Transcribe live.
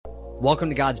Welcome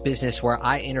to God's Business, where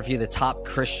I interview the top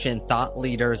Christian thought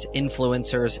leaders,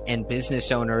 influencers, and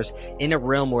business owners in a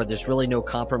realm where there's really no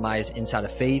compromise inside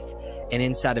of faith and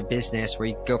inside of business, where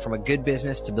you go from a good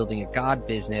business to building a God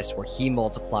business where He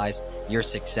multiplies your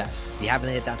success. If you haven't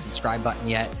hit that subscribe button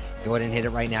yet, go ahead and hit it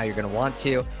right now. You're going to want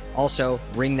to. Also,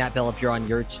 ring that bell if you're on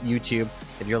your YouTube.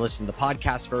 If you're listening to the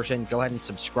podcast version, go ahead and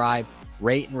subscribe.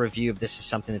 Rate and review if this is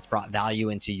something that's brought value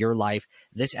into your life.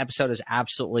 This episode is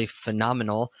absolutely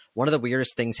phenomenal. One of the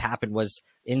weirdest things happened was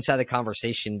inside the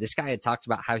conversation, this guy had talked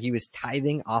about how he was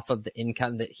tithing off of the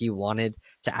income that he wanted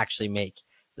to actually make.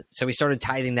 So he started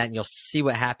tithing that, and you'll see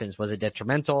what happens. Was it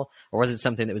detrimental, or was it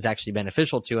something that was actually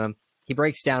beneficial to him? He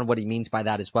breaks down what he means by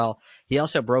that as well. He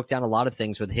also broke down a lot of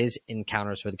things with his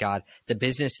encounters with God, the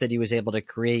business that he was able to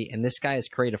create. And this guy has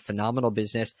created a phenomenal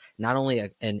business, not only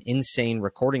an insane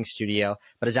recording studio,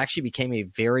 but has actually become a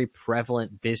very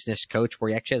prevalent business coach, where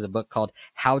he actually has a book called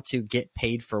How to Get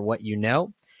Paid for What You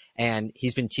Know. And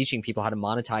he's been teaching people how to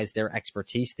monetize their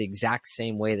expertise the exact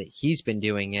same way that he's been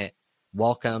doing it.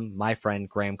 Welcome, my friend,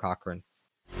 Graham Cochrane.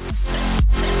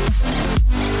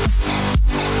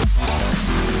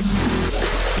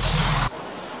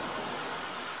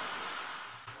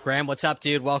 Graham, what's up,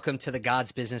 dude? Welcome to the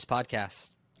God's Business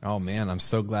podcast. Oh man, I'm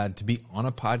so glad to be on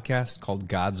a podcast called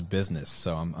God's Business.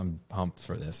 So I'm pumped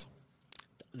for this.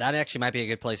 That actually might be a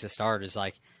good place to start. Is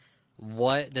like,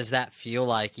 what does that feel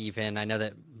like? Even I know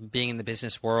that being in the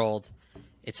business world,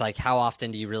 it's like, how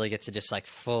often do you really get to just like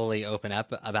fully open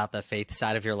up about the faith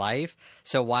side of your life?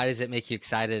 So why does it make you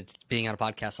excited being on a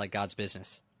podcast like God's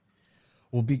Business?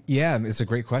 Well, yeah, it's a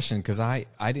great question, because I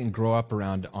didn't grow up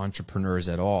around entrepreneurs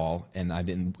at all, and I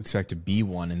didn't expect to be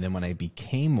one. And then when I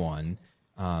became one,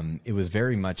 it was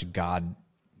very much God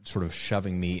sort of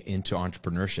shoving me into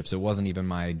entrepreneurship. So it wasn't even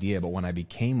my idea. But when I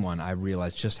became one, I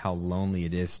realized just how lonely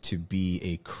it is to be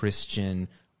a Christian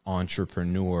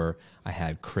entrepreneur. I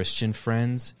had Christian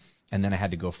friends, and then I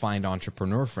had to go find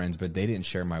entrepreneur friends, but they didn't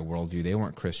share my worldview. They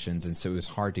weren't Christians. And so it was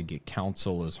hard to get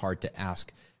counsel. It was hard to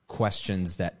ask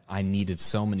questions that I needed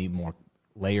so many more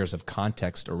layers of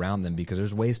context around them, because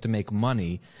there's ways to make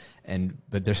money,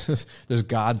 but there's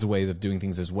God's ways of doing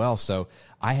things as well. So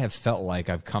I have felt like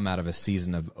I've come out of a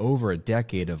season of over a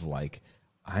decade of like,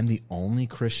 I'm the only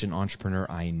Christian entrepreneur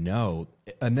I know.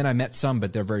 And then I met some,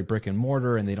 but they're very brick and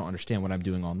mortar and they don't understand what I'm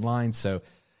doing online. So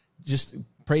just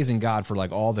praising God for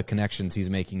like all the connections He's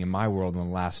making in my world in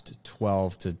the last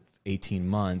 12 to 18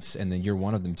 months, and then you're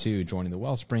one of them too, joining the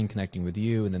Wellspring, connecting with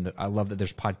you. And then I love that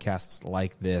there's podcasts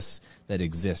like this that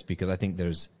exist, because I think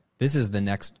this is the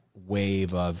next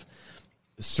wave of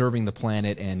serving the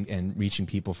planet and reaching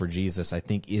people for Jesus, I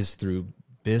think, is through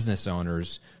business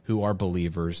owners who are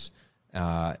believers,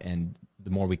 and the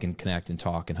more we can connect and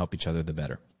talk and help each other, the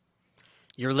better.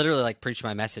 You're literally like preaching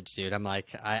my message, dude. I'm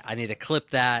like, I need to clip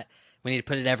that. We need to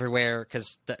put it everywhere,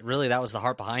 because that was the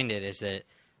heart behind it, is that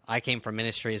I came from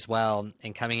ministry as well,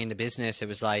 and coming into business, it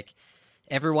was like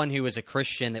everyone who was a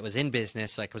Christian that was in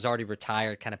business, like, was already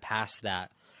retired, kind of past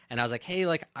that. And I was like, hey,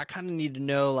 like, I kind of need to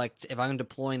know, like, if I'm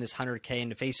deploying this 100K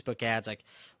into Facebook ads, like,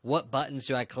 what buttons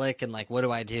do I click, and like, what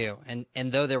do I do? And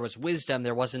though there was wisdom,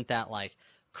 there wasn't that like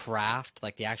craft,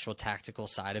 like the actual tactical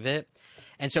side of it.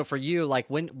 And so for you, like,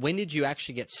 when did you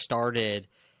actually get started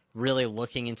really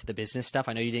looking into the business stuff?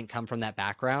 I know you didn't come from that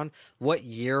background. What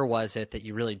year was it that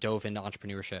you really dove into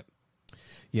entrepreneurship?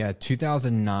 Yeah,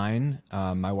 2009,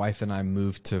 my wife and I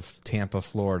moved to Tampa,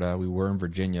 Florida. We were in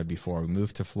Virginia before. We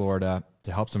moved to Florida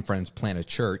to help some friends plant a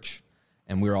church,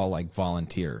 and we were all like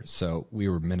volunteers. So we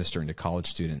were ministering to college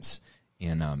students,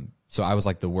 and so I was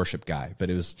like the worship guy, but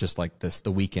it was just like the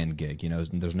weekend gig, you know,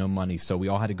 there's no money. So we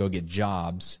all had to go get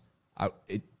jobs.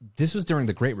 This was during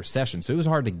the Great Recession, so it was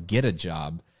hard to get a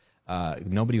job.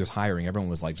 Nobody was hiring. Everyone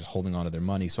was like just holding on to their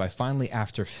money. So I finally,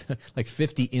 after like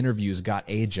 50 interviews, got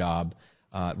a job,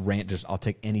 I'll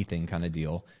take anything kind of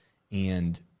deal.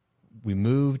 And we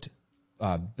moved,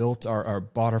 bought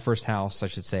our first house, I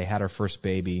should say, had our first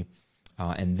baby.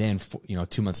 And then,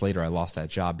 2 months later, I lost that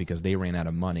job because they ran out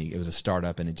of money. It was a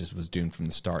startup and it just was doomed from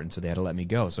the start. And so they had to let me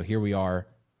go. So here we are,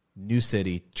 new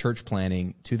city, church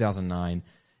planning, 2009,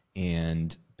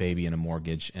 and baby and a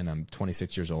mortgage, and I'm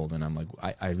 26 years old, and I'm like,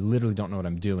 I literally don't know what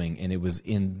I'm doing. And it was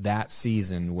in that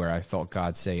season where I felt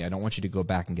God say, I don't want you to go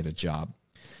back and get a job.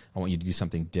 I want you to do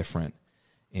something different.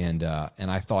 And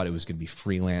I thought it was going to be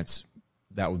freelance.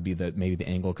 That would be maybe the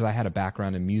angle, because I had a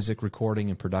background in music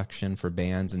recording and production for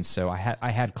bands, and so I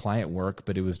had client work,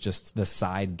 but it was just the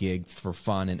side gig for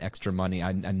fun and extra money.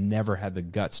 I never had the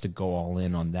guts to go all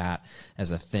in on that as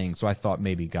a thing. So I thought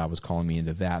maybe God was calling me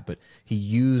into that, but He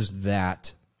used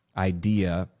that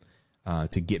idea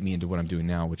to get me into what I'm doing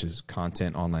now, which is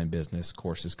content, online business,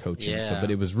 courses, coaching. Yeah. So,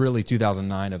 but it was really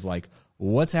 2009 of like,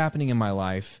 what's happening in my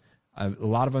life? A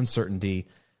lot of uncertainty,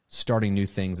 starting new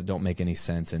things that don't make any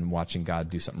sense, and watching God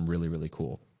do something really, really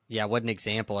cool. Yeah, what an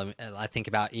example. I think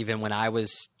about even when I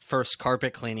was first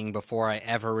carpet cleaning before I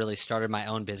ever really started my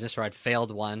own business, or I'd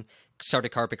failed one, started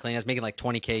carpet cleaning. I was making like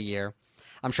 $20K a year.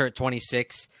 I'm sure at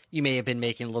 26, you may have been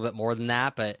making a little bit more than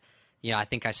that, but I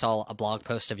think I saw a blog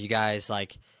post of you guys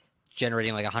like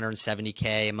generating like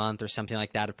 170K a month or something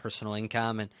like that of personal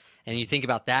income. And you think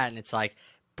about that, and it's like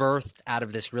birthed out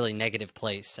of this really negative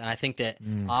place. And I think that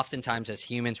oftentimes as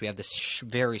humans, we have this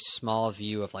very small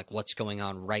view of like what's going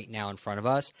on right now in front of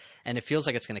us. And it feels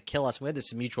like it's going to kill us. We had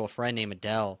this mutual friend named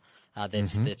Adele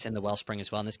that's in the Wellspring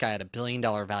as well. And this guy had $1 billion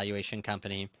valuation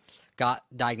company, got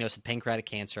diagnosed with pancreatic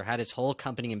cancer, had his whole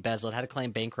company embezzled, had to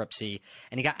claim bankruptcy.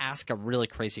 And he got asked a really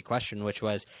crazy question, which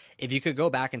was, if you could go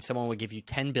back and someone would give you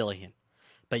 10 billion,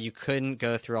 but you couldn't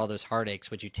go through all those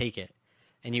heartaches, would you take it?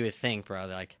 And you would think, bro,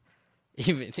 like,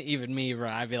 even me, bro,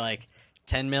 I'd be like,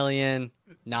 10 million,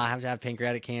 not have to have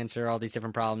pancreatic cancer, all these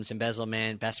different problems,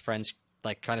 embezzlement, best friends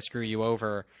like kind of screw you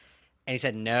over. And he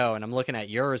said no. And I'm looking at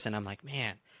yours and I'm like,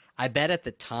 man, I bet at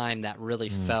the time that really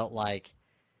felt like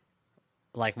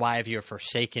why have you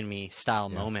forsaken me style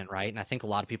moment, right? And I think a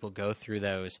lot of people go through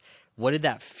those. What did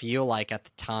that feel like at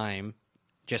the time,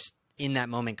 just in that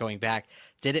moment going back?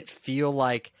 Did it feel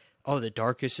like, oh, the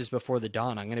darkest is before the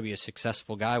dawn, I'm going to be a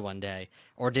successful guy one day?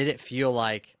 Or did it feel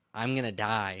like, I'm going to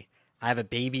die, I have a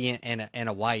baby and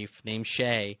a wife named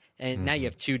Shay, and now you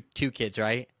have two kids,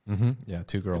 right? Yeah,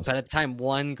 2 girls. But at the time,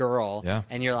 1 girl, Yeah.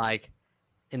 And you're like,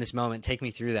 in this moment, take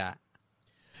me through that.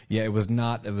 Yeah, it was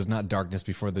not darkness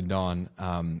before the dawn.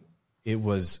 It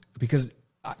was because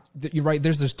you're right.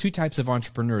 There's 2 types of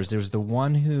entrepreneurs. There's the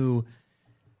one who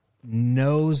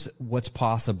knows what's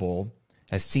possible,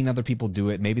 has seen other people do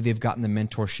it. Maybe they've gotten the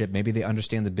mentorship. Maybe they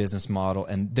understand the business model,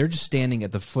 and they're just standing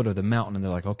at the foot of the mountain, and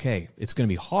they're like, okay, it's going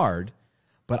to be hard,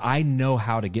 but I know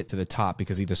how to get to the top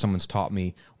because either someone's taught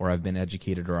me, or I've been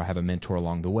educated, or I have a mentor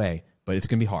along the way, but it's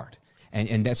going to be hard.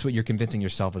 And that's what you're convincing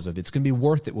yourself of. It's going to be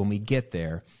worth it when we get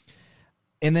there.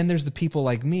 And then there's the people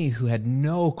like me who had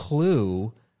no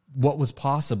clue what was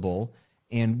possible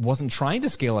and wasn't trying to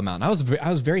scale a mountain. I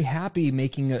was very happy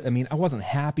making I wasn't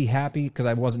happy because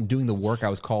I wasn't doing the work I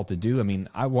was called to do. I mean,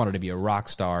 I wanted to be a rock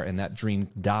star, and that dream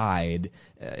died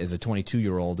as a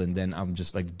 22-year-old, and then I'm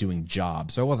just like doing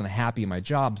jobs. So I wasn't happy in my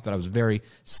jobs, but I was very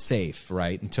safe,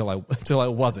 right? Until I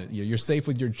wasn't. You're safe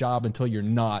with your job until you're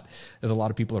not, as a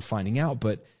lot of people are finding out.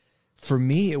 But for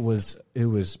me, it was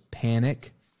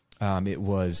panic. I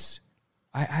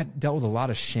dealt with a lot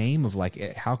of shame of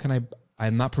like, how can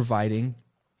I'm not providing.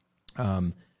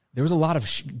 There was a lot of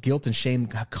guilt and shame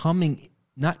coming,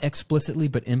 not explicitly,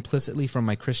 but implicitly from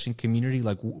my Christian community.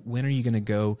 Like, when are you going to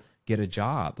go get a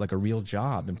job, like a real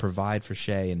job, and provide for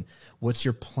Shay? And what's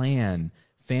your plan?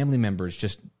 Family members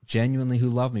just genuinely who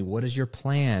love me. What is your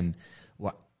plan?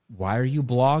 Why are you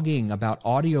blogging about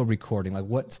audio recording? Like,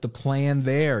 what's the plan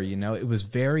there? It was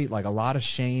very like a lot of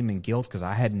shame and guilt because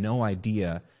I had no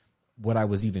idea what I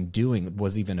was even doing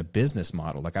was even a business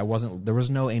model. Like, there was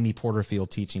no Amy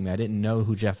Porterfield teaching me. I didn't know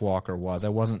who Jeff Walker was. I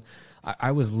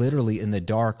was literally in the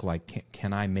dark. Like,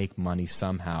 can I make money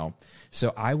somehow?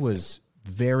 So I was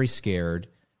very scared,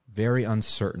 very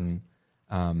uncertain.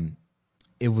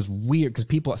 It was weird because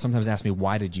people sometimes ask me,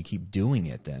 why did you keep doing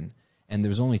it then? And there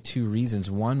was only 2 reasons.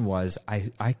 One was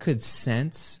I could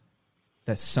sense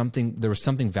that there was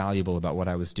something valuable about what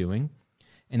I was doing.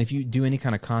 And if you do any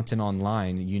kind of content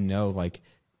online, like,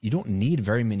 you don't need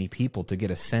very many people to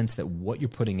get a sense that what you're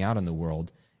putting out in the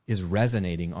world is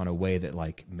resonating on a way that,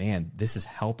 like, man, this is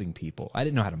helping people. I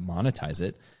didn't know how to monetize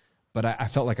it, but I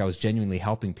felt like I was genuinely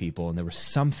helping people, and there was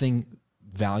something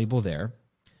valuable there.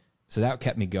 So that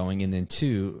kept me going. And then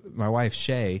 2, my wife,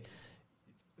 Shay,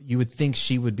 you would think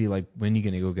she would be like, when are you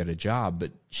going to go get a job?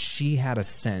 But she had a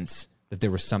sense that there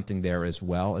was something there as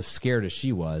well, as scared as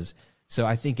she was. So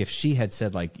I think if she had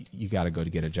said, like, you got to go to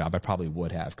get a job, I probably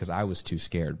would have, because I was too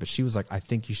scared. But she was like, I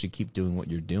think you should keep doing what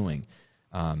you're doing.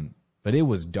 But it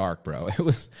was dark, bro.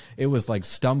 It was like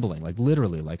stumbling, like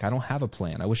literally, like I don't have a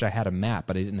plan. I wish I had a map,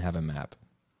 but I didn't have a map.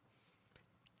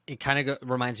 It kind of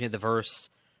reminds me of the verse,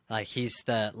 like, he's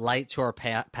the light to our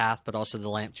path, but also the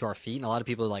lamp to our feet. And a lot of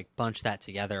people like bunch that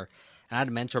together. And I had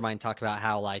a mentor of mine talk about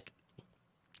how, like,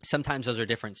 sometimes those are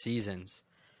different seasons.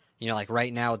 Like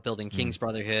right now with building King's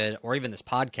Brotherhood, or even this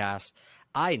podcast,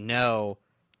 I know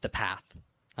the path.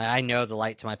 I know the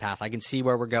light to my path. I can see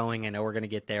where we're going. I know we're going to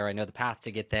get there. I know the path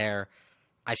to get there.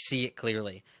 I see it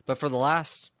clearly. But for the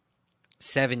last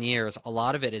 7 years, a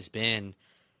lot of it has been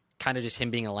kind of just him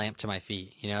being a lamp to my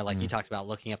feet. You know, like you talked about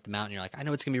looking up the mountain. You're like, I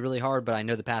know it's going to be really hard, but I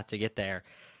know the path to get there.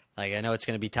 Like, I know it's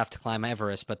going to be tough to climb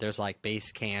Everest, but there's like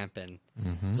base camp. And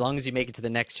as long as you make it to the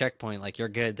next checkpoint, like you're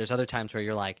good. There's other times where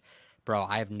you're like, bro,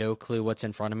 I have no clue what's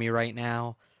in front of me right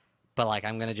now, but like,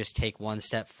 I'm going to just take one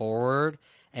step forward.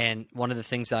 And one of the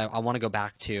things that I want to go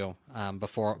back to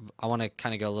before I want to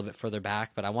kind of go a little bit further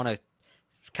back, but I want to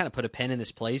kind of put a pin in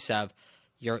this place of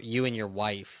you and your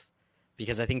wife,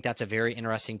 because I think that's a very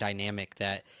interesting dynamic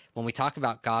that when we talk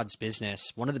about God's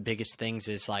business, one of the biggest things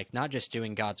is like not just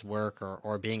doing God's work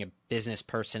or being a business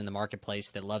person in the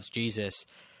marketplace that loves Jesus,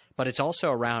 but it's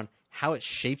also around how it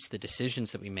shapes the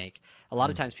decisions that we make. A lot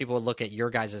of times people would look at your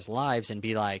guys' lives and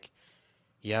be like,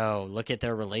 yo, look at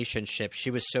their relationship.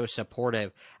 She was so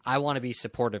supportive. I want to be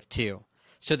supportive too.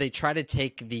 So they try to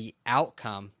take the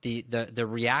outcome, the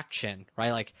reaction,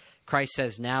 right? Like Christ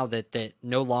says now that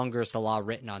no longer is the law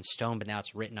written on stone, but now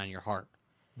it's written on your heart.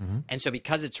 And so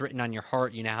because it's written on your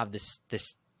heart, you now have this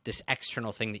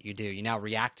external thing that you do. You now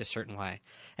react a certain way.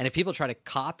 And if people try to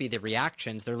copy the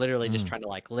reactions, they're literally just trying to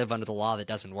like live under the law that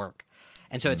doesn't work.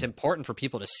 And so it's important for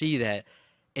people to see that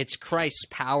it's Christ's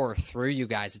power through you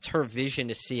guys. It's her vision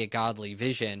to see a godly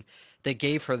vision that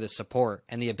gave her the support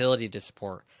and the ability to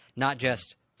support, not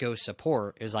just go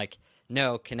support. It was like,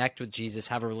 no, connect with Jesus,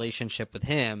 have a relationship with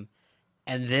him.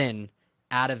 And then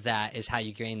out of that is how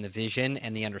you gain the vision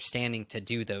and the understanding to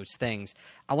do those things.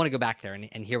 I want to go back there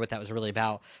and hear what that was really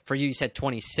about. For you, you said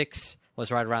 26 was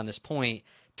right around this point.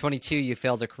 22, you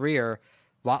failed a career.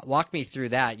 Walk me through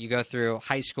that. You go through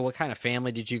high school. What kind of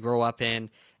family did you grow up in?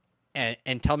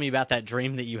 And tell me about that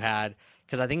dream that you had,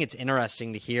 because I think it's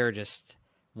interesting to hear just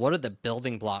what are the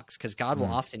building blocks, because God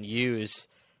will often use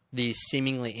these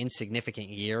seemingly insignificant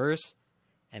years,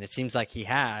 and it seems like he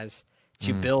has,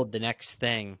 to build the next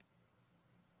thing.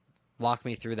 Walk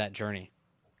me through that journey.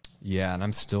 Yeah, and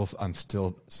I'm still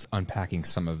unpacking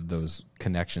some of those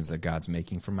connections that God's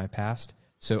making from my past.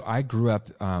 So I grew up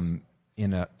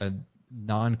in a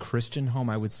non-Christian home,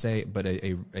 I would say, but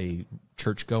a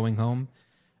church-going home.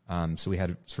 So we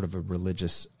had sort of a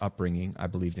religious upbringing. I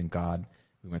believed in God.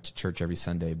 We went to church every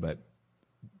Sunday, but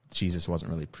Jesus wasn't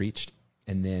really preached.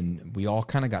 And then we all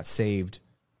kind of got saved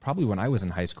probably when I was in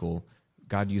high school.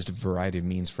 God used a variety of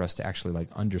means for us to actually like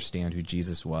understand who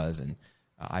Jesus was. And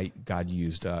God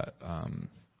used, why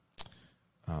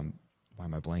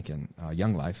am I blanking?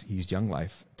 Young Life. He used Young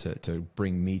Life to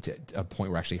bring me to a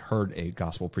point where I actually heard a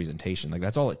gospel presentation. Like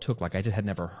that's all it took. Like I just had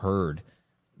never heard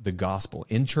the gospel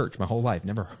in church my whole life.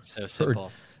 Never so simple.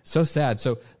 Heard. So sad.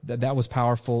 So that was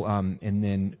powerful. And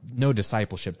then no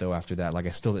discipleship though after that. Like I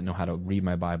still didn't know how to read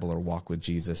my Bible or walk with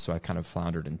Jesus. So I kind of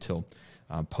floundered until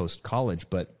post-college.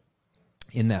 But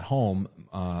in that home,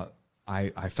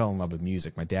 I fell in love with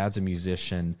music. My dad's a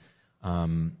musician.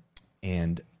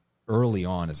 And early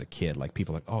on as a kid, like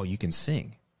people were like, oh, you can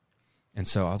sing. And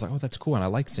so I was like, oh, that's cool. And I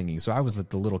like singing. So I was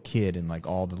the little kid in like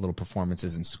all the little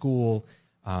performances in school.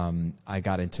 I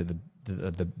got into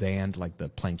the band, like the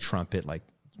playing trumpet, like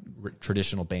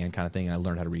traditional band kind of thing. And I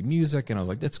learned how to read music and I was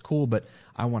like, that's cool, but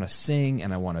I want to sing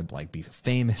and I want to like be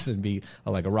famous and be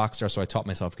like a rock star. So I taught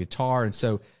myself guitar. And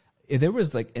so there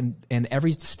was like, and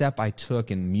every step I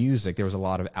took in music, there was a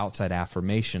lot of outside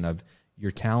affirmation of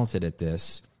you're talented at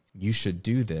this. You should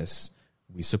do this.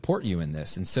 We support you in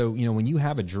this. And so, you know, when you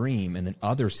have a dream and then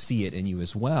others see it in you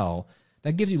as well,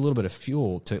 that gives you a little bit of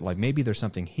fuel to like, maybe there's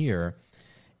something here.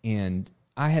 And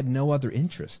I had no other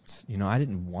interests. You know, I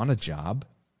didn't want a job,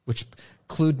 which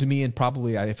clued to me, and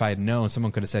probably if I had known,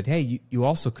 someone could have said, hey, you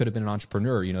also could have been an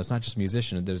entrepreneur. You know, it's not just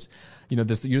musician. There's, you know,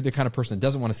 you're the kind of person that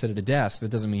doesn't want to sit at a desk. That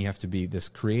doesn't mean you have to be this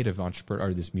creative entrepreneur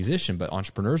or this musician, but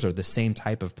entrepreneurs are the same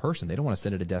type of person. They don't want to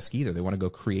sit at a desk either. They want to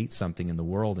go create something in the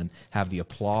world and have the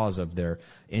applause of their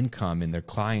income and their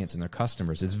clients and their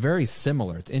customers. It's very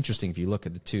similar. It's interesting if you look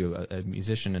at the two, a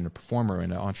musician and a performer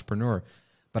and an entrepreneur.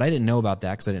 But I didn't know about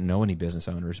that because I didn't know any business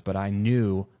owners. But I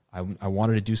knew I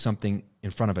wanted to do something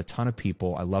in front of a ton of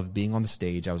people. I loved being on the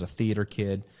stage. I was a theater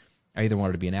kid. I either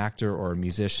wanted to be an actor or a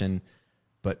musician.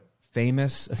 But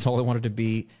famous, that's all I wanted to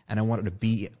be. And I wanted to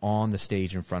be on the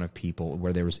stage in front of people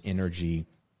where there was energy,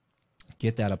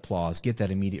 get that applause, get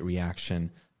that immediate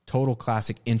reaction. Total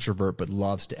classic introvert, but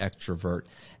loves to extrovert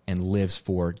and lives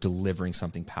for delivering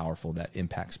something powerful that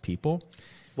impacts people.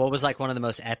 What was like one of the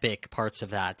most epic parts of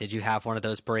that? Did you have one of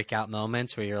those breakout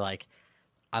moments where you're like,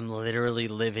 I'm literally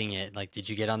living it? Like, did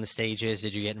you get on the stages?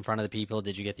 Did you get in front of the people?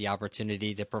 Did you get the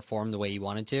opportunity to perform the way you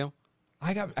wanted to?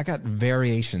 I got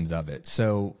variations of it.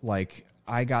 So like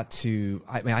I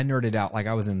nerded out. Like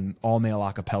I was in all male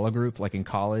a cappella group, like in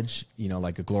college,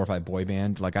 like a glorified boy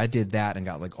band. Like I did that and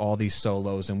got like all these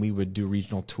solos, and we would do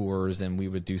regional tours and we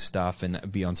would do stuff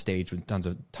and be on stage with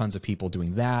tons of people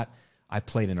doing that. I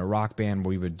played in a rock band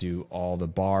where we would do all the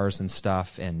bars and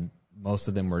stuff, and most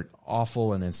of them were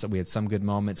awful. And then we had some good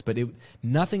moments, but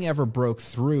nothing ever broke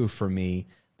through for me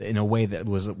in a way that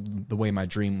was the way my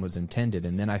dream was intended.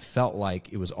 And then I felt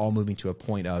like it was all moving to a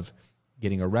point of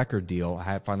getting a record deal.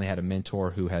 I finally had a mentor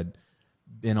who had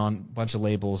been on a bunch of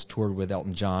labels, toured with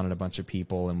Elton John and a bunch of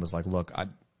people, and was like, look,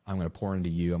 I'm going to pour into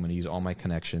you. I'm going to use all my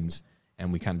connections.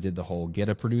 And we kind of did the whole get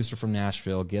a producer from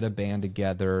Nashville, get a band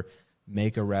together,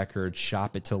 make a record,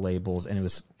 shop it to labels. And it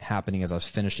was happening as I was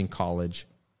finishing college,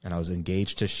 and I was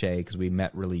engaged to Shay because we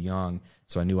met really young.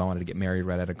 So I knew I wanted to get married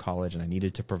right out of college, and I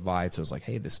needed to provide. So I was like,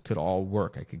 hey, this could all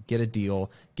work. I could get a deal,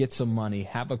 get some money,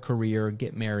 have a career,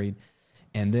 get married.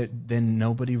 And then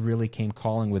nobody really came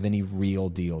calling with any real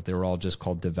deal. They were all just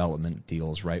called development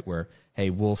deals, right? Where, hey,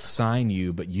 we'll sign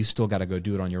you, but you still got to go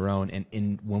do it on your own.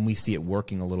 And when we see it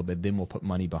working a little bit, then we'll put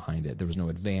money behind it. There was no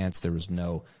advance. There was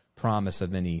no promise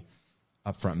of any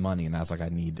upfront money. And I was like, I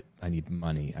need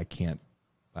money.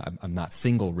 I'm not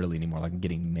single really anymore. Like I'm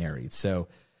getting married. So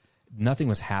nothing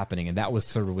was happening. And that was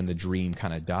sort of when the dream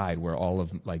kind of died, where all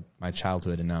of like my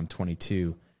childhood, and now I'm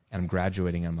 22 and I'm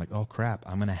graduating, and I'm like, oh crap,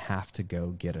 I'm going to have to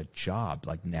go get a job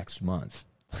like next month.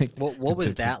 Like, what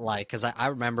was that like? Because I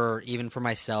remember, even for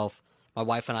myself, my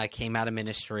wife and I came out of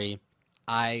ministry.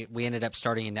 We ended up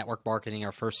starting in network marketing,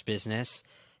 our first business.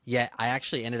 Yet I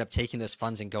actually ended up taking those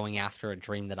funds and going after a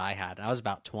dream that I had. I was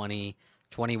about 20,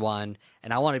 21,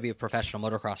 and I wanted to be a professional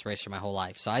motocross racer my whole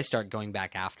life. So I started going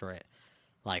back after it,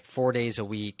 like 4 days a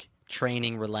week,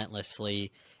 training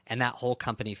relentlessly, and that whole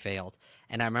company failed.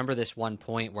 And I remember this one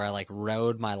point where I like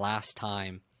rode my last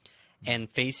time and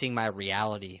facing my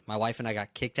reality. My wife and I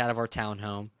got kicked out of our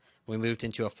townhome. We moved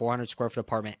into a 400 square foot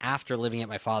apartment after living at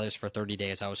my father's for 30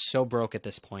 days. I was so broke at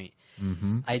this point.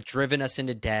 Mm-hmm. I had driven us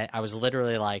into debt. I was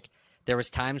literally like, there was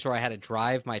times where I had to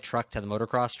drive my truck to the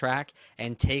motocross track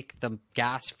and take the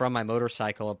gas from my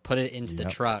motorcycle and put it into the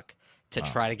truck to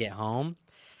try to get home.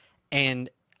 And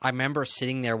I remember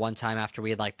sitting there one time after we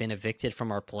had like been evicted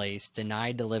from our place,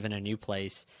 denied to live in a new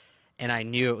place. And I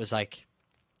knew it was like,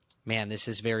 man, this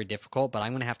is very difficult, but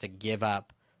I'm going to have to give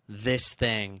up this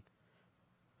thing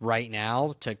right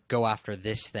now to go after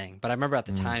this thing. But I remember at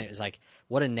the time, it was like,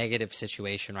 what a negative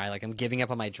situation, right? Like I'm giving up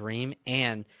on my dream,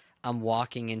 and I'm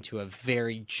walking into a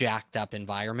very jacked up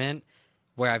environment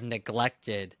where I've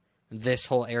neglected this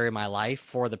whole area of my life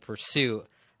for the pursuit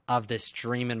of this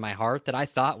dream in my heart that I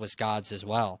thought was God's as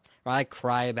well. Right? I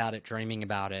cry about it, dreaming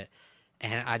about it.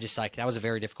 And I just like, that was a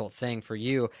very difficult thing for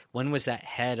you. When was that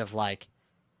head of like,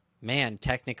 man,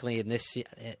 technically in this,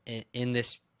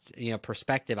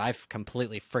 perspective, I've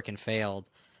completely freaking failed,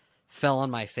 fell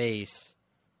on my face,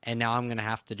 and now I'm going to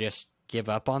have to just give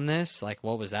up on this? Like,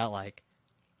 what was that like?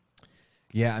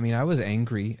 Yeah, I mean, I was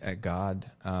angry at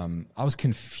God. I was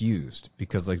confused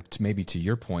because, like, maybe to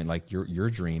your point, like your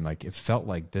dream, like it felt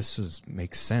like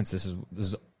makes sense. This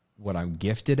is what I'm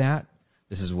gifted at.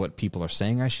 This is what people are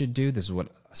saying I should do. This is what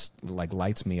like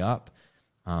lights me up.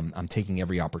 I'm taking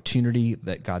every opportunity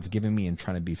that God's given me and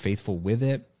trying to be faithful with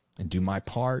it and do my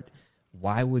part.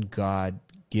 Why would God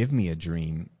give me a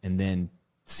dream and then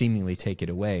seemingly take it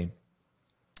away?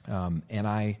 And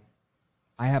I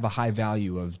have a high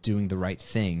value of doing the right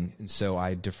thing, and so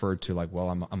I deferred to like, well,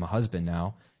 I'm a husband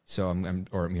now, so I'm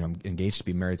engaged to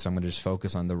be married, so I'm going to just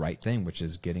focus on the right thing, which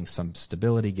is getting some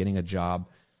stability, getting a job.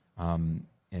 And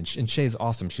Shay's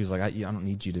awesome. She was like, I don't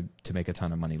need you to make a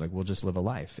ton of money. Like, we'll just live a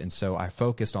life. And so I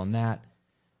focused on that.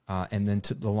 And then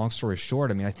to the long story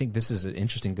short, I mean, I think this is an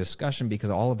interesting discussion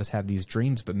because all of us have these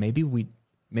dreams, but maybe we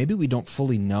don't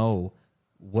fully know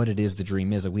what it is the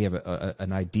dream is. Like we have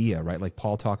an idea, right? Like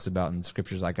Paul talks about in the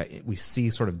scriptures, like we see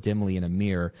sort of dimly in a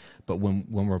mirror, but when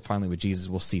we're finally with Jesus,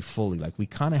 we'll see fully. Like we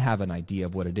kind of have an idea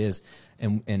of what it is,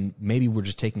 and maybe we're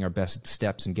just taking our best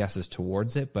steps and guesses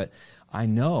towards it. But I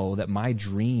know that my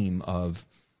dream of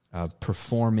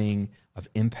performing,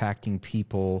 of impacting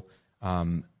people,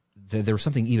 there was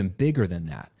something even bigger than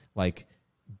that. Like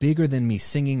bigger than me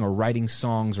singing or writing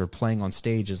songs or playing on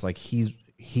stage is like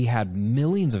he had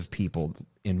millions of people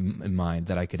in mind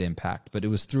that I could impact, but it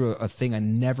was through a thing I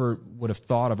never would have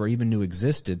thought of or even knew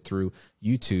existed, through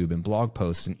YouTube and blog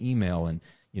posts and email. And,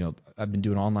 I've been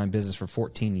doing online business for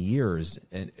 14 years.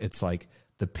 And it's like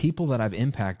the people that I've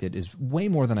impacted is way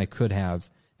more than I could have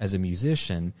as a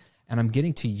musician. And I'm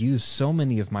getting to use so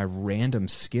many of my random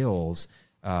skills,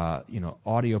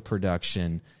 audio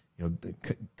production,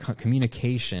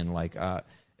 communication, like,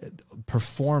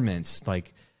 performance,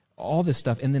 like all this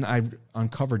stuff. And then I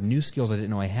uncovered new skills I didn't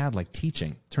know I had, like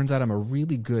teaching. Turns out I'm a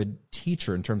really good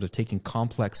teacher in terms of taking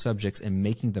complex subjects and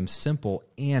making them simple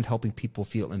and helping people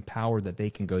feel empowered that they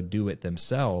can go do it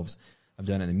themselves. I've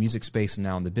done it in the music space and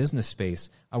now in the business space.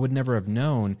 I would never have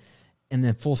known. And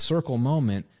then full circle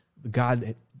moment,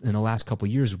 God in the last couple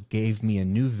of years gave me a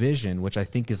new vision, which I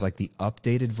think is like the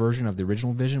updated version of the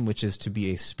original vision, which is to be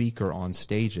a speaker on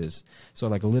stages. So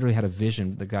like I literally had a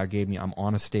vision that God gave me. I'm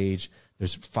on a stage.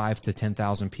 There's 5,000 to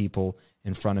 10,000 people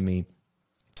in front of me,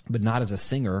 but not as a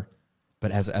singer, but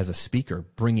as a speaker,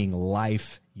 bringing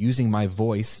life, using my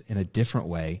voice in a different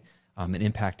way, and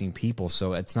impacting people.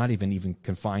 So it's not even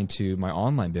confined to my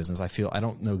online business. I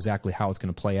don't know exactly how it's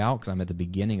going to play out because I'm at the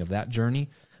beginning of that journey.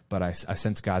 But I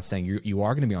sense God saying you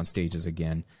are going to be on stages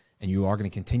again, and you are going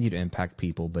to continue to impact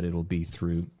people, but it'll be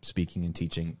through speaking and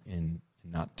teaching and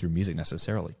not through music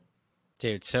necessarily.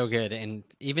 Dude, so good. And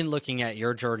even looking at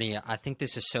your journey, I think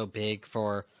this is so big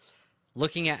for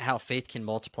looking at how faith can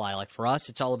multiply. Like for us,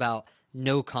 it's all about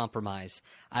no compromise.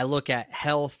 I look at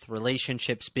health,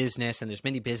 relationships, business, and there's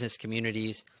many business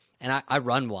communities, and I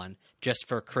run one just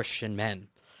for Christian men.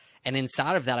 And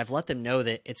inside of that, I've let them know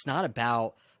that it's not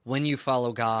about when you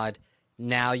follow God,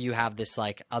 now you have this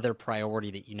like other priority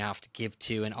that you now have to give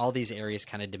to, and all these areas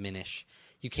kind of diminish.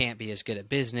 You can't be as good at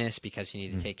business because you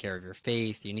need to take care of your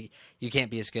faith. You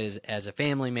can't be as good as a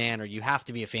family man, or you have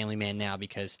to be a family man now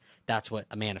because that's what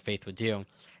a man of faith would do.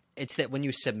 It's that when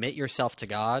you submit yourself to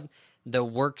God, the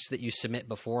works that you submit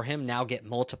before him now get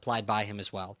multiplied by him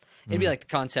as well. It'd be like the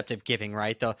concept of giving,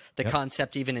 right? The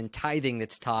concept even in tithing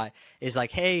that's taught is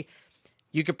like, hey,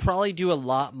 you could probably do a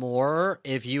lot more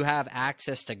if you have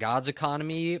access to God's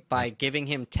economy by giving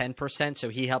him 10% so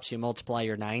he helps you multiply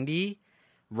your 90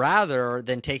 rather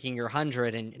than taking your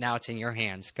 100 and now it's in your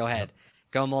hands. Go ahead.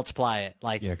 Go multiply it.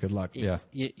 Like, yeah, good luck. Yeah.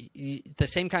 The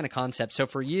same kind of concept. So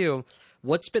for you,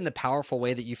 what's been the powerful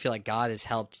way that you feel like God has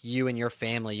helped you and your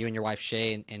family, you and your wife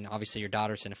Shay, and obviously your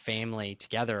daughters in a family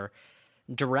together,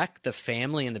 direct the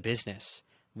family and the business?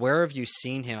 Where have you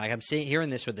seen him? Like I'm hearing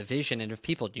this with the vision, and if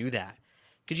people do that,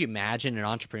 could you imagine an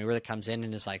entrepreneur that comes in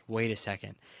and is like, wait a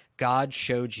second, God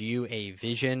showed you a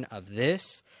vision of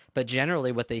this, but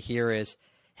generally what they hear is,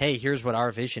 hey, here's what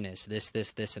our vision is, this,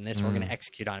 and this, we're going to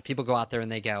execute on it. People go out there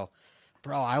and they go,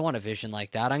 bro, I want a vision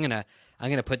like that. I'm going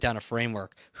to put down a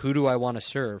framework. Who do I want to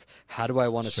serve? How do I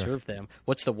want to serve them?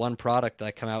 What's the one product that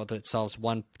I come out with that solves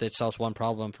one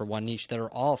problem for one niche? That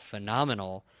are all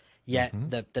phenomenal. Yet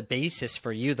the basis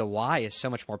for you, the why, is so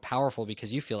much more powerful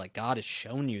because you feel like God has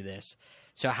shown you this.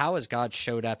 So how has God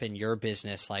showed up in your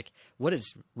business? Like, what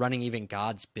does running even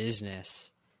God's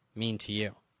business mean to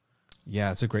you?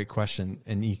 Yeah, it's a great question.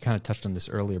 And you kind of touched on this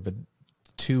earlier, but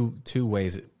two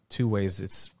ways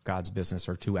it's God's business,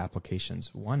 or two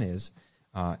applications. One is,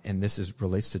 and this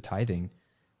relates to tithing.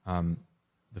 The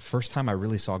first time I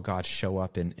really saw God show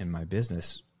up in my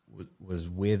business was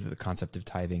with the concept of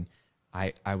tithing.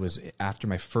 I was, after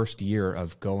my first year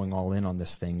of going all in on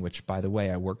this thing, which, by the way,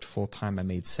 I worked full time. I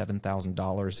made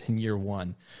 $7,000 in year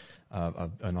one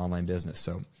of an online business.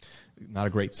 So not a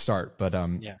great start, but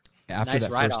after nice that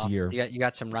first year, you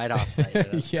got some write-offs. That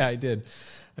year, yeah, I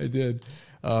did.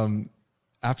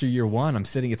 After year one, I'm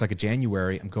sitting, it's like a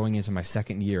January, I'm going into my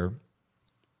second year,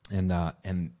 and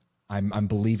I'm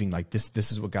believing like this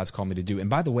is what God's called me to do. And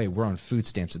by the way, we're on food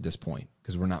stamps at this point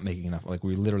because we're not making enough. Like,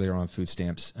 we literally are on food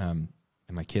stamps.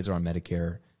 And my kids are on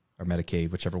Medicare or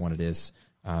Medicaid, whichever one it is.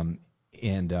 I'm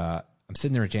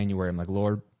sitting there in January. I'm like,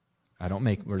 Lord, I don't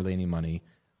make really any money.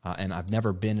 And I've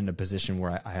never been in a position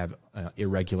where I have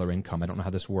irregular income. I don't know how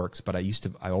this works, but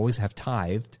I always have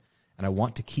tithed, and I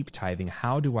want to keep tithing.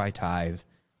 How do I tithe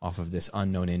off of this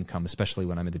unknown income, especially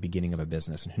when I'm at the beginning of a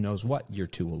business, and who knows what year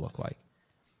two will look like?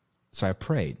 So I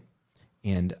prayed,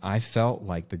 and I felt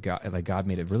like God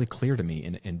made it really clear to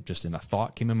me, and just in a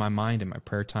thought came in my mind in my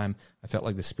prayer time. I felt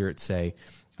like the Spirit say,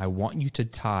 I want you to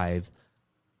tithe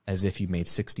as if you made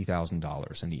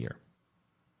 $60,000 in a year.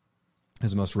 It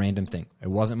was the most random thing. It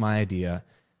wasn't my idea,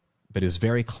 but it was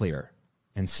very clear.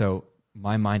 And so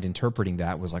my mind interpreting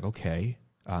that was like, okay,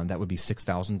 that would be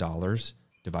 $6,000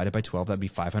 divided by 12. That'd be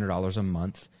 $500 a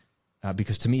month.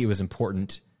 Because to me, it was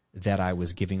important that I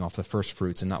was giving off the first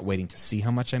fruits and not waiting to see how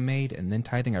much I made and then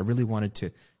tithing. I really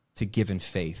wanted to give in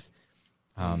faith.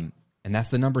 And that's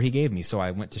the number he gave me. So I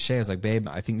went to Shay. I was like, babe,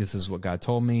 I think this is what God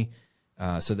told me.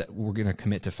 So that we're going to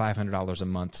commit to $500 a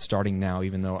month starting now,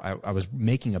 even though I was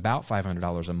making about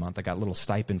 $500 a month. I got a little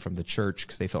stipend from the church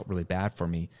because they felt really bad for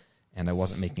me, and I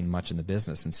wasn't making much in the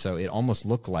business. And so it almost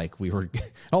looked like we were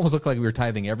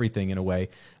tithing everything in a way.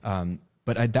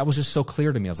 But that was just so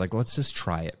clear to me. I was like, let's just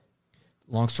try it.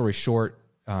 long story short,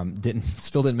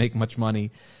 still didn't make much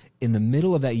money. In the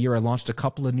middle of that year, I launched a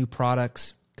couple of new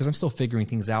products because I'm still figuring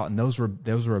things out, and those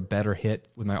were a better hit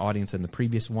with my audience than the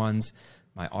previous ones.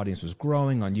 My audience was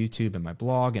growing on YouTube and my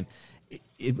blog, and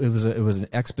it was an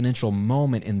exponential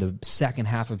moment in the second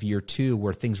half of year 2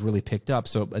 where things really picked up.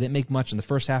 So I didn't make much in the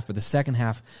first half, but the second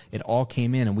half, it all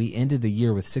came in, and we ended the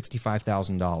year with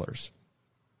 $65,000.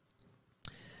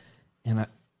 And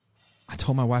I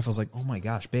told my wife, I was like, oh my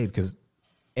gosh, babe, because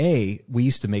we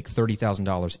used to make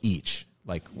 $30,000 each,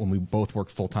 like when we both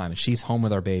worked full time, and she's home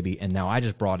with our baby. And now I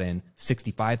just brought in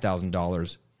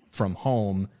 $65,000 from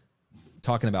home,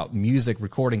 talking about music,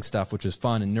 recording stuff, which was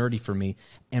fun and nerdy for me.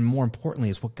 And more importantly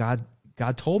is what God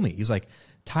told me. He's like,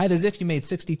 tithe as if you made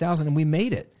 60,000, and we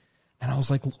made it. And I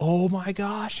was like, oh my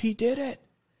gosh, he did it.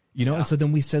 And so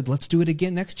then we said, let's do it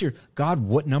again next year. God,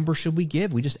 what number should we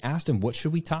give? We just asked him, what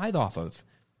should we tithe off of?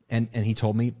 And he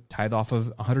told me, tithe off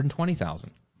of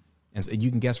 120,000. And so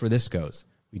you can guess where this goes.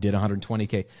 We did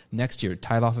 120K. Next year,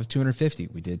 tithe off of 250.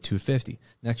 We did 250.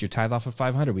 Next year, tithe off of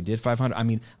 500. We did 500. I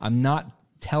mean, I'm not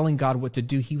telling God what to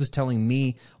do. He was telling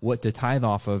me what to tithe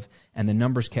off of, and the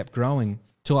numbers kept growing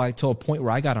till a point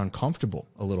where I got uncomfortable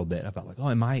a little bit about like, oh,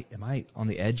 am I on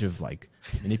the edge of like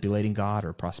manipulating God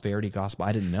or prosperity gospel?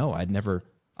 I didn't know.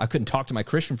 I couldn't talk to my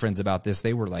Christian friends about this.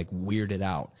 They were like weirded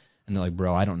out, and they're like,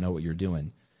 bro, I don't know what you're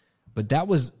doing. But that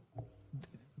was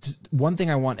one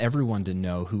thing I want everyone to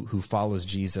know who follows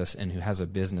Jesus and who has a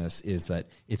business is that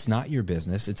it's not your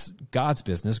business. It's God's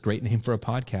business. Great name for a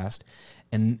podcast.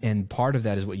 And part of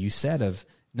that is what you said of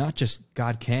not just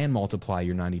God can multiply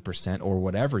your 90% or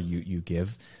whatever you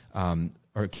give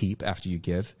or keep after you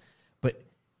give, but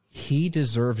he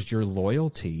deserves your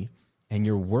loyalty and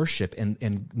your worship.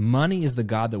 And money is the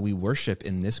God that we worship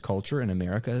in this culture, in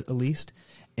America at least.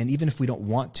 And even if we don't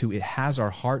want to, it has our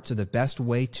heart. So the best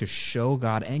way to show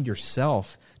God and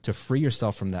yourself, to free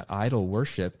yourself from that idol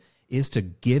worship, is to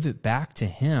give it back to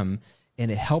him, and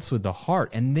it helps with the heart.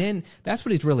 And then that's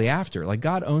what he's really after. Like,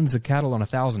 God owns the cattle on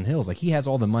 1,000 hills. Like, he has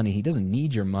all the money. He doesn't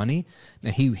need your money.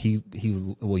 Now, he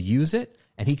will use it,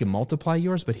 and he can multiply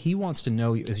yours, but he wants to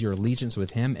know is your allegiance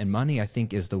with him. And money, I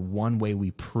think, is the one way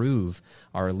we prove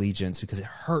our allegiance, because it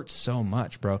hurts so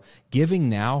much, bro. Giving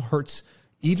now hurts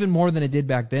even more than it did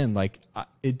back then. Like,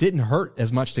 it didn't hurt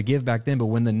as much to give back then, but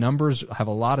when the numbers have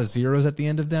a lot of zeros at the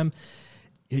end of them,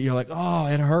 you're like, oh,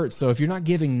 it hurts. So if you're not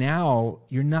giving now,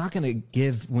 you're not going to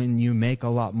give when you make a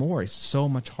lot more. It's so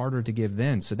much harder to give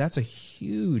then. So that's a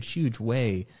huge, huge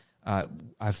way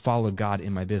I've followed God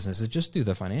in my business, is just through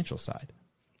the financial side.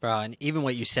 Bro, and even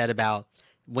what you said about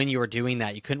when you were doing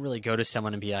that, you couldn't really go to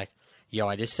someone and be like, yo,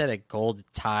 I just set a goal to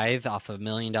tithe off of $1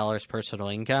 million personal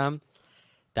income.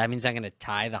 That means I'm going to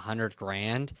tithe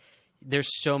 $100,000.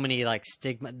 There's so many like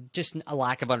stigma, just a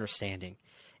lack of understanding.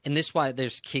 And this is why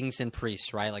there's kings and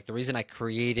priests, right? Like, the reason I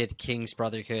created King's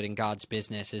Brotherhood and God's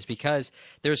Business is because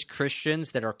there's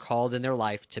Christians that are called in their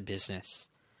life to business.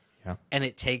 Yeah. And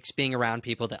it takes being around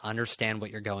people to understand what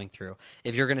you're going through.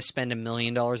 If you're going to spend $1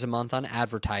 million a month on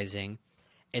advertising,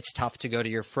 it's tough to go to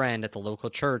your friend at the local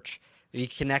church. You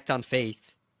connect on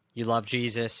faith. You love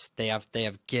Jesus. They have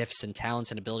gifts and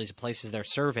talents and abilities and places they're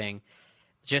serving.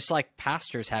 Just like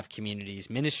pastors have communities,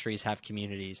 ministries have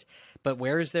communities. But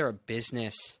where is there a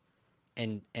business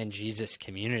and Jesus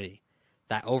community,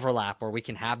 that overlap where we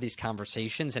can have these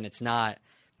conversations and it's not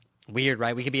weird,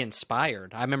 right? We can be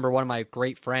inspired. I remember one of my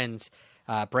great friends,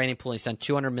 Brandon Poole, he's done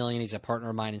 $200 million. He's a partner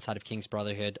of mine inside of King's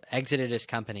Brotherhood, exited his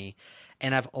company,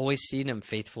 and I've always seen him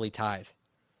faithfully tithe.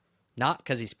 Not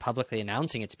because he's publicly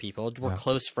announcing it to people. We're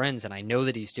close friends, and I know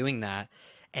that he's doing that.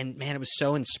 And, man, it was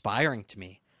so inspiring to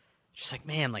me. Just like,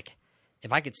 man, like,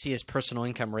 if I could see his personal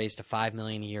income raised to $5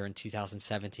 million a year in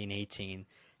 2017, 18,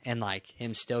 and, like,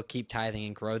 him still keep tithing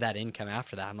and grow that income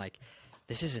after that, I'm like,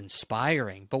 this is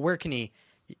inspiring. But where can he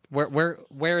 –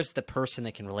 where is the person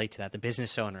that can relate to that, the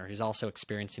business owner who's also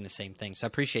experiencing the same thing? So I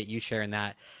appreciate you sharing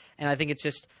that. And I think it's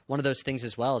just one of those things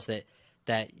as well, is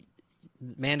that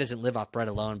man doesn't live off bread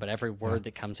alone, but every word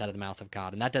that comes out of the mouth of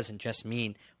God. And that doesn't just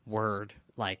mean word,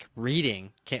 like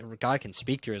reading. God can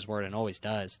speak through his word and always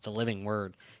does. It's a living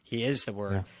word. He is the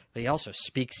word, but he also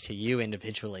speaks to you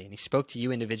individually, and he spoke to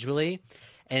you individually.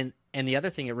 And the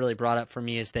other thing it really brought up for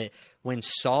me is that when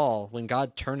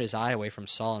God turned his eye away from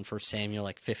Saul in 1 Samuel,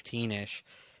 like 15-ish,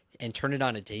 and turned it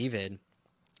on to David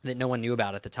that no one knew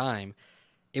about at the time,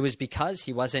 it was because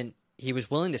he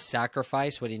was willing to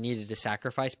sacrifice what he needed to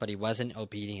sacrifice, but he wasn't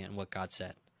obedient in what God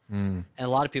said. And a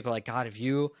lot of people are like, God, if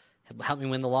you help me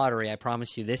win the lottery. I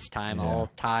promise you this time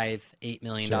I'll tithe $8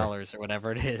 million or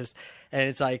whatever it is. And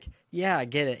it's like, yeah, I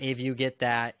get it. If you get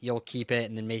that, you'll keep it.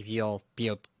 And then maybe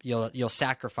you'll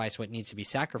sacrifice what needs to be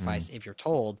sacrificed if you're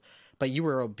told, but you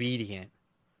were obedient,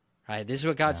 right? This is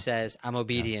what God says. I'm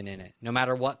obedient in it. No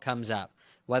matter what comes up,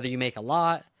 whether you make a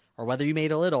lot or whether you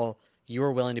made a little, you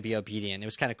were willing to be obedient. It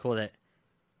was kind of cool that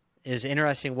it was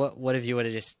interesting. What if you would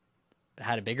have just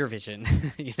had a bigger vision,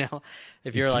 you know,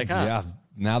 if you're like,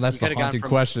 now that's the haunting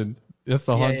question. That's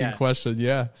the haunting question.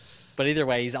 Yeah. But either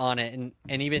way, he's on it.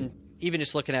 And even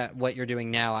just looking at what you're doing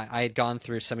now, I had gone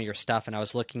through some of your stuff and I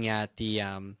was looking at the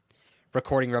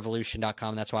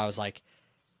recordingrevolution.com. That's why I was like,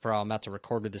 bro, I'm about to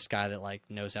record with this guy that like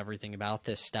knows everything about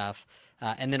this stuff.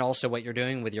 And then also what you're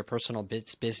doing with your personal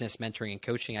business mentoring and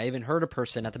coaching. I even heard a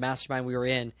person at the mastermind we were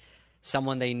in,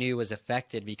 someone they knew was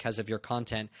affected because of your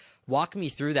content. Walk me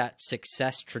through that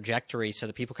success trajectory so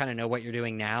that people kind of know what you're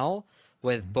doing now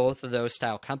with both of those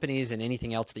style companies and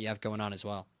anything else that you have going on as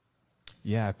well.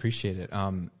 Yeah, I appreciate it.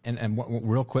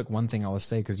 Real quick, one thing I will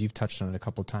say, because you've touched on it a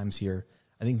couple of times here,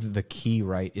 I think the key,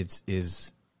 right,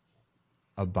 is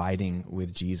abiding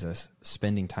with Jesus,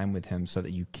 spending time with him so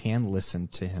that you can listen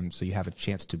to him, so you have a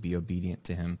chance to be obedient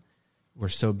to him. We're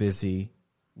so busy.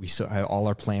 We have all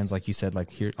our plans, like you said, like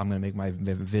here, I'm going to make my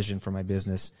vision for my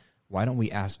business. Why don't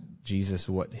we ask Jesus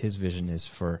what his vision is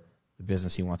for the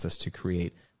business he wants us to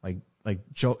create? Like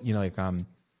Joe, you know, like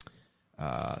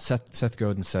Seth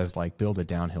Godin says, like, build a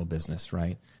downhill business,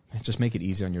 right? Just make it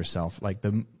easy on yourself. Like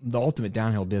the ultimate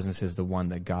downhill business is the one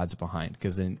that God's behind,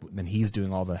 because then he's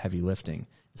doing all the heavy lifting.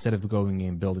 Instead of going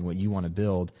and building what you want to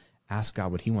build, ask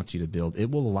God what he wants you to build. It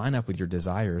will line up with your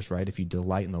desires, right? If you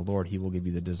delight in the Lord, he will give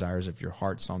you the desires of your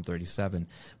heart, Psalm 37.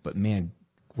 But man,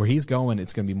 where he's going,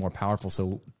 it's going to be more powerful.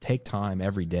 So take time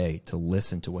every day to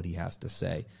listen to what he has to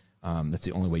say. That's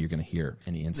the only way you're going to hear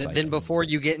any insight. Then before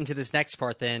you get into this next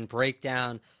part, then break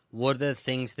down what are the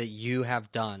things that you have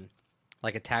done,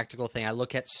 like a tactical thing. I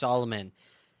look at Solomon.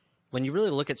 When you really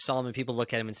look at Solomon, people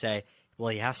look at him and say, well,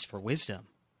 he asked for wisdom.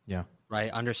 Yeah. Right?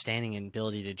 Understanding and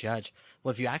ability to judge.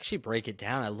 Well, if you actually break it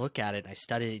down, I look at it, I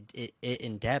studied it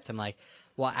in depth. I'm like,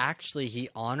 well, actually, he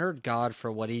honored God for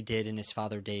what he did in his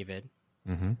father David.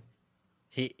 Mm-hmm.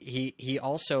 He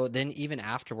also, then even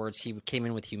afterwards, he came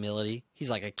in with humility.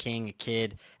 He's like a king, a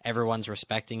kid. Everyone's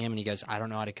respecting him. And he goes, I don't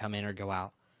know how to come in or go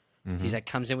out. Mm-hmm. He's like,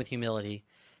 comes in with humility.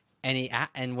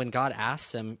 And when God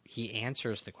asks him, he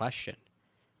answers the question.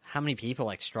 How many people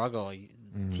like struggle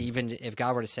to even, if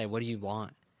God were to say, what do you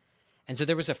want? And so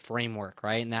there was a framework,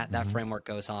 right? And that framework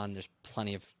goes on. There's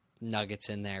plenty of nuggets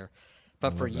in there.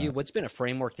 But for you, what's been a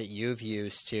framework that you've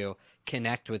used to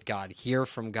connect with God, hear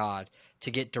from God,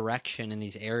 to get direction in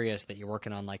these areas that you're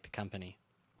working on, like the company?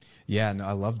 Yeah, no,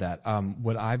 I love that.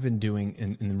 What I've been doing,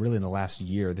 in the last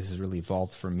year, this has really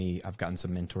evolved for me. I've gotten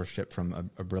some mentorship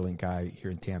from a brilliant guy here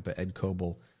in Tampa, Ed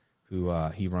Coble, who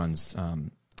he runs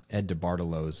Ed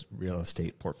DeBartolo's real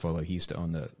estate portfolio. He used to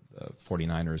own the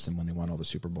 49ers and when they won all the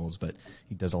Super Bowls, but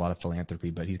he does a lot of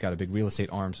philanthropy, but he's got a big real estate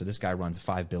arm. So this guy runs a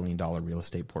 $5 billion real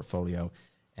estate portfolio,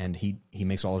 and he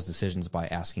makes all his decisions by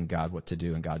asking God what to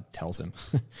do, and God tells him.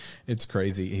 It's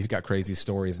crazy. He's got crazy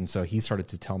stories. And so he started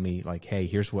to tell me, like, hey,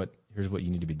 here's what you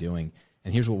need to be doing.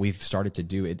 And here's what we've started to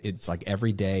do. It's like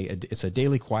every day, it's a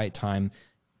daily quiet time,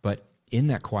 but in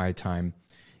that quiet time,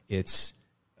 it's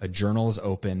a journal is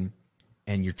open,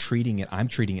 and I'm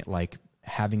treating it like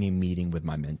having a meeting with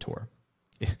my mentor.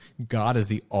 God is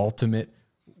the ultimate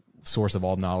source of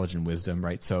all knowledge and wisdom,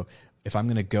 right? So if I'm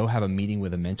going to go have a meeting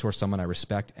with a mentor, someone I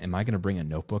respect, am I going to bring a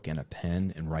notebook and a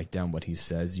pen and write down what he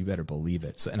says? You better believe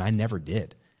it. And I never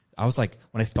did. I was like,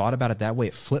 when I thought about it that way,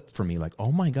 it flipped for me. Like,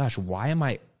 oh my gosh, why am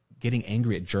I getting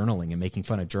angry at journaling and making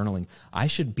fun of journaling? I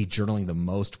should be journaling the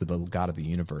most with the God of the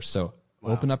universe. So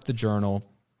Open up the journal.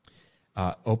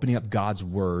 Opening up God's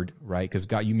word, right? Because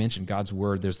God, you mentioned God's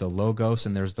word. There's the logos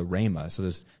and there's the rhema. So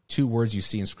there's two words you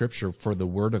see in Scripture for the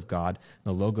word of God.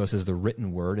 The logos is the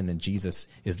written word, and then Jesus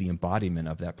is the embodiment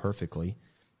of that perfectly.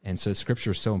 And so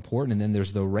Scripture is so important. And then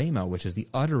there's the rhema, which is the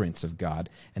utterance of God,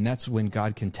 and that's when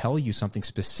God can tell you something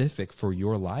specific for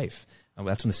your life. And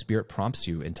that's when the Spirit prompts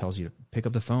you and tells you to pick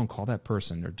up the phone, call that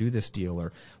person, or do this deal,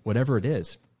 or whatever it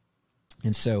is.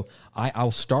 And so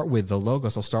I'll start with the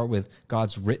logos. I'll start with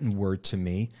God's written word to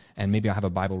me, and maybe I'll have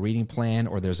a Bible reading plan,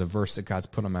 or there's a verse that God's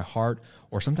put on my heart,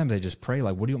 or sometimes I just pray,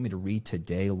 like, what do you want me to read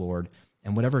today, Lord?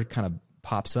 And whatever kind of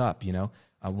pops up,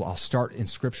 I'll start in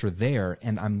Scripture there,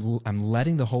 and I'm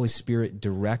letting the Holy Spirit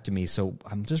direct me. So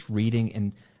I'm just reading,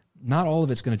 and not all of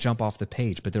it's going to jump off the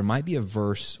page, but there might be a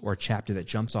verse or a chapter that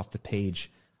jumps off the page.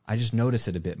 I just notice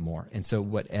it a bit more. And so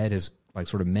what Ed has like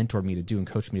sort of mentored me to do and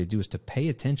coached me to do is to pay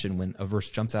attention when a verse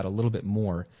jumps out a little bit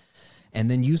more, and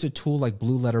then use a tool like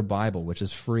Blue Letter Bible, which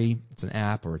is free. It's an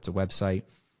app or it's a website,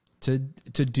 to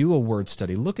do a word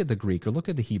study. Look at the Greek or look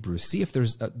at the Hebrew. See if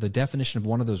there's the definition of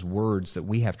one of those words that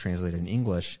we have translated in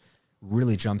English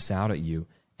really jumps out at you.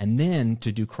 And then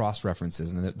to do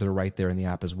cross-references, and they're right there in the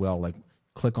app as well. Like,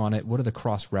 click on it. What are the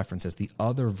cross-references, the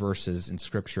other verses in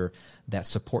Scripture that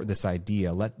support this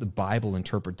idea? Let the Bible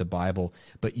interpret the Bible,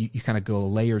 but you kind of go a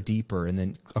layer deeper, and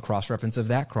then a cross-reference of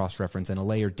that cross-reference and a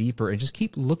layer deeper, and just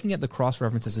keep looking at the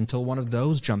cross-references until one of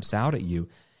those jumps out at you.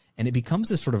 And it becomes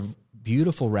this sort of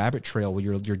beautiful rabbit trail where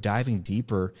you're diving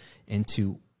deeper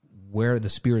into where the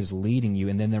Spirit is leading you.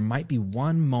 And then there might be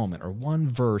one moment or one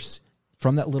verse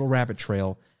from that little rabbit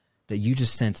trail that you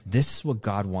just sense, this is what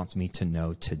God wants me to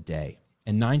know today.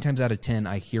 And 9 times out of 10,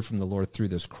 I hear from the Lord through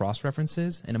those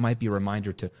cross-references, and it might be a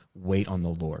reminder to wait on the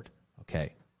Lord.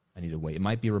 Okay, I need to wait. It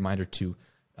might be a reminder to,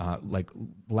 like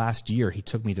last year, he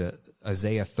took me to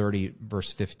Isaiah 30,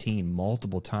 verse 15,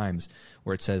 multiple times,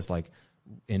 where it says, like,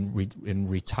 in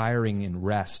retiring and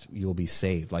rest, you'll be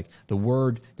saved. Like, the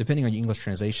word, depending on your English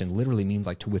translation, literally means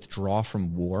like to withdraw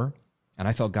from war. And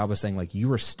I felt God was saying, like,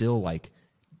 you are still like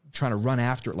trying to run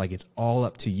after it, like it's all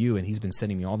up to you. And he's been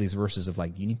sending me all these verses of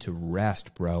like, you need to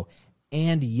rest, bro.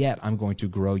 And yet I'm going to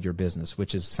grow your business,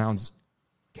 which sounds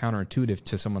counterintuitive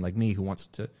to someone like me who wants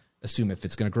to assume if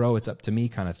it's going to grow, it's up to me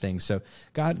kind of thing. So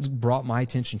God brought my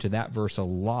attention to that verse a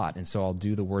lot. And so I'll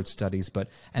do the word studies,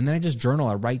 and then I just journal.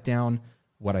 I write down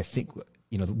what I think,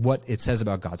 what it says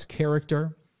about God's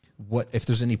character, if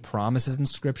there's any promises in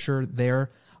Scripture there.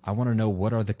 I want to know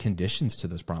what are the conditions to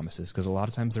those promises, because a lot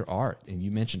of times there are. And you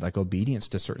mentioned like obedience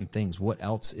to certain things. What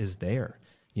else is there?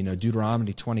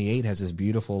 Deuteronomy 28 has this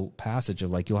beautiful passage of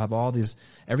like, you'll have all these,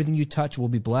 everything you touch will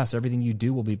be blessed, everything you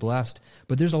do will be blessed.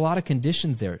 But there's a lot of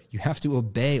conditions there. You have to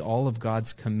obey all of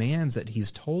God's commands that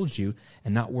he's told you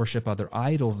and not worship other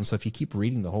idols. And so if you keep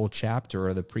reading the whole chapter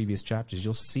or the previous chapters,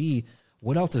 you'll see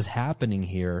what else is happening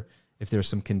here if there's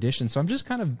some conditions. So I'm just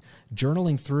kind of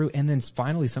journaling through. And then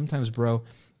finally, sometimes, bro,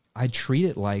 I treat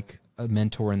it like a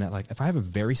mentor in that, like, if I have a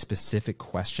very specific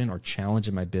question or challenge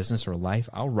in my business or life,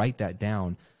 I'll write that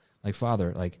down. Like,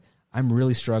 Father, like, I'm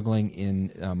really struggling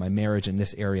in my marriage in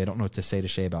this area. I don't know what to say to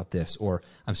Shay about this. Or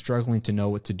I'm struggling to know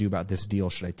what to do about this deal.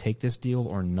 Should I take this deal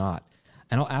or not?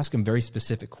 And I'll ask him very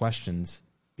specific questions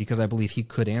because I believe he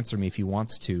could answer me if he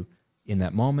wants to in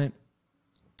that moment,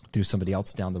 through somebody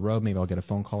else down the road. Maybe I'll get a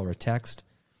phone call or a text.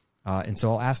 And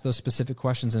so I'll ask those specific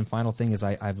questions. And final thing is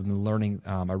I've been learning,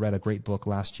 I read a great book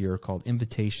last year called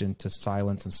Invitation to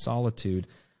Silence and Solitude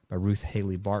by Ruth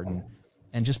Haley Barton.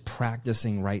 And just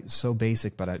practicing, right, so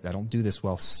basic, but I don't do this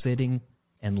well, sitting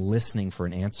and listening for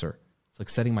an answer. It's like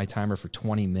setting my timer for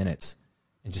 20 minutes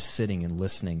and just sitting and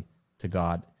listening to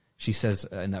God. She says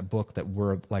in that book that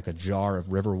we're like a jar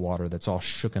of river water that's all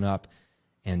shooken up,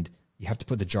 and you have to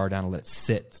put the jar down and let it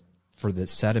sit for the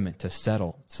sediment to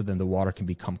settle, so then the water can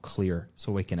become clear,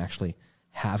 so we can actually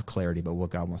have clarity about what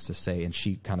God wants to say. And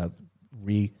she kind of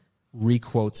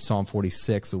re-quotes Psalm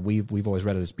 46. So we've always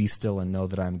read it as, be still and know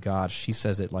that I'm God. She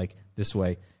says it like this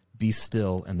way, be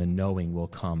still and the knowing will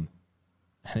come.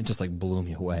 And it just like blew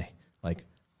me away. Like,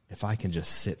 if I can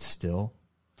just sit still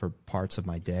for parts of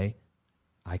my day,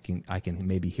 I can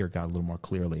maybe hear God a little more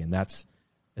clearly. And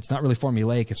it's not really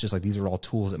formulaic. It's just like, these are all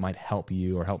tools that might help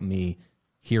you or help me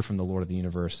hear from the Lord of the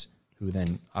universe, who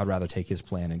then I'd rather take his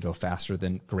plan and go faster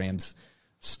than Graham's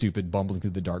stupid bumbling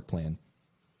through the dark plan.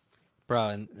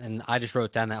 Bro, and I just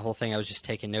wrote down that whole thing. I was just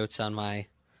taking notes on my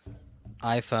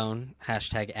iPhone,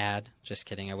 #ad. Just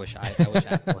kidding. I wish Apple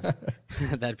would.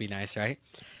 That'd be nice, right?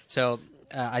 So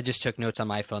I just took notes on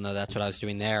my phone, though. That's what I was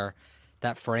doing there.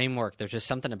 That framework, there's just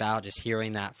something about just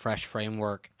hearing that fresh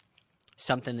framework,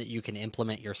 something that you can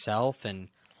implement yourself. And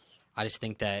I just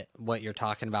think that what you're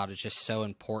talking about is just so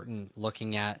important,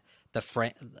 looking at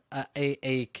the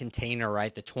a container,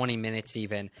 right? The 20 minutes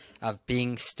even of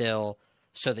being still,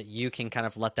 so that you can kind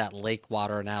of let that lake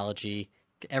water analogy,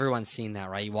 everyone's seen that,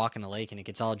 right? You walk in a lake and it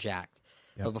gets all jacked.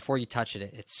 Yep. But before you touch it,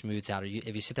 it smooths out. Or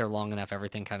if you sit there long enough,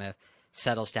 everything kind of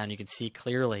settles down. You can see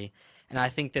clearly. And I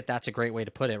think that that's a great way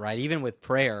to put it, right? Even with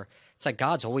prayer, it's like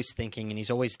God's always thinking, and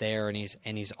he's always there, and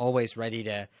he's always ready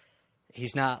to,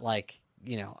 he's not like,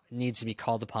 needs to be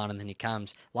called upon and then he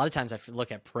comes. A lot of times I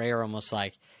look at prayer almost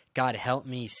like, God, help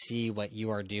me see what you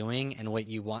are doing and what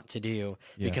you want to do,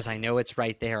 because I know it's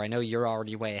right there. I know you're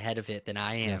already way ahead of it than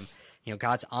I am. Yes.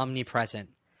 God's omnipresent.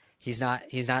 He's not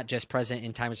just present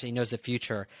in time. He knows the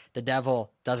future. The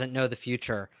devil doesn't know the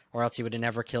future, or else he would have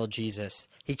never killed Jesus.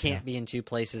 He can't be in two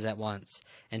places at once.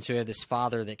 And so we have this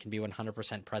Father that can be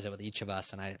 100% present with each of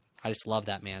us. And I just love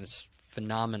that, man. It's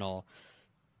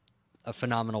a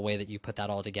phenomenal way that you put that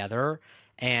all together.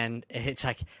 And it's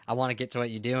like, I want to get to what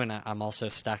you do, and I'm also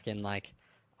stuck in like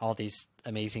all these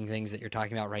amazing things that you're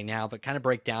talking about right now, but kind of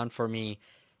break down for me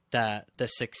the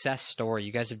success story.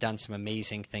 You guys have done some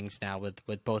amazing things now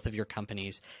with both of your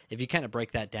companies. If you kind of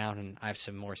break that down, and I have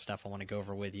some more stuff I want to go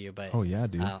over with you, but oh yeah,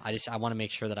 dude. I want to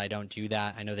make sure that I don't do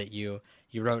that. I know that you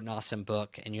wrote an awesome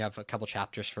book, and you have a couple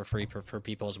chapters for free for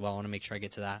people as well. I want to make sure I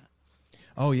get to that.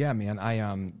 Oh yeah,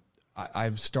 man.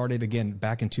 I've started again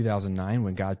back in 2009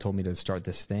 when God told me to start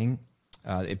this thing.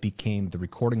 It became the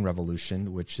Recording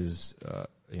Revolution, which is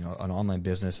an online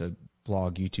business, a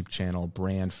blog, YouTube channel,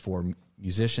 brand for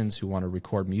musicians who want to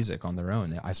record music on their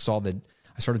own. I started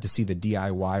to see the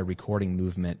DIY recording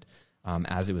movement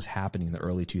as it was happening in the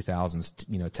early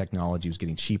 2000s. Technology was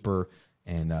getting cheaper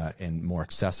and more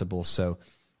accessible. So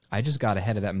I just got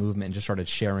ahead of that movement and just started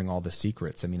sharing all the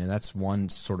secrets. I mean, and that's one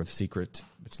sort of secret.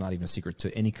 It's not even a secret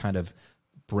to any kind of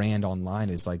brand online,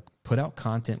 is like put out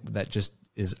content that just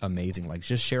is amazing. Like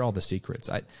just share all the secrets.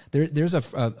 There's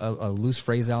a loose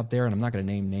phrase out there, and I'm not going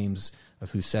to name names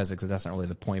of who says it because that's not really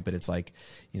the point, but it's like,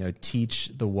 teach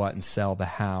the what and sell the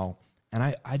how. And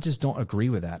I just don't agree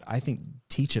with that. I think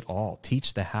teach it all.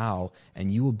 Teach the how, and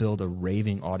you will build a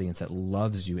raving audience that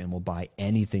loves you and will buy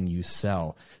anything you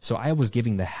sell. So I was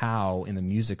giving the how in the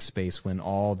music space when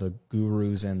all the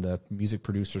gurus and the music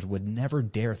producers would never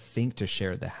dare think to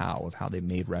share the how of how they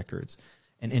made records.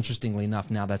 And interestingly enough,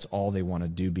 now that's all they want to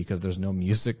do because there's no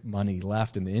music money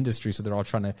left in the industry. So they're all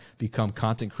trying to become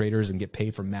content creators and get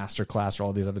paid for Masterclass or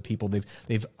all these other people.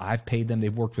 I've paid them.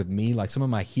 They've worked with me. Like some of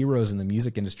my heroes in the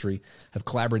music industry have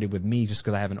collaborated with me just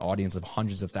because I have an audience of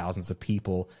hundreds of thousands of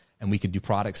people, and we could do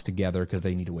products together because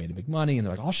they need a way to make money. And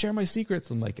they're like, I'll share my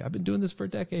secrets. I'm like, I've been doing this for a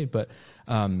decade, but,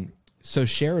 so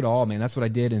share it all, man. That's what I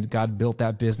did. And God built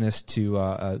that business to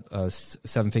a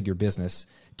 7-figure business.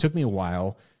 It took me a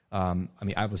while.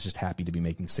 I was just happy to be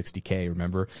making $60K,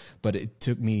 remember? But it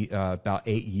took me about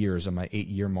 8 years. On my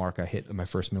 8-year mark, I hit my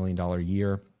first $1 million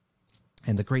year.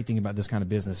 And the great thing about this kind of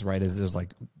business, right, is there's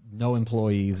like no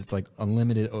employees. It's like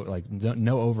unlimited, like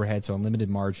no overhead, so unlimited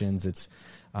margins. It's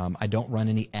I don't run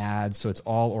any ads, so it's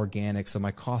all organic. So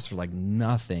my costs are like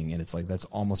nothing, and it's like that's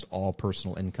almost all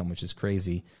personal income, which is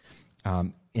crazy.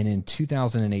 And in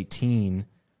 2018,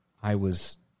 I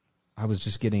was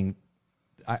just getting.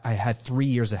 I had 3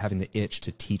 years of having the itch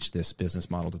to teach this business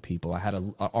model to people. I had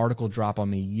an article drop on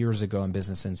me years ago in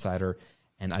Business Insider,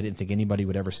 and I didn't think anybody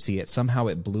would ever see it. Somehow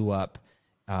it blew up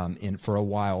for a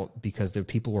while because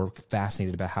people were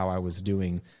fascinated about how I was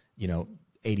doing,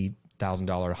 $80,000,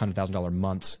 $100,000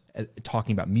 months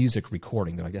talking about music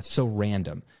recording. They're like, that's so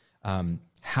random.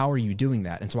 How are you doing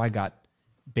that? And so I got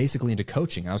basically into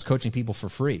coaching. I was coaching people for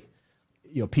free.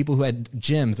 People who had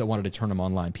gyms that wanted to turn them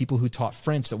online, people who taught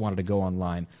French that wanted to go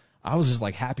online. I was just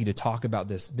like happy to talk about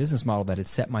this business model that had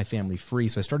set my family free.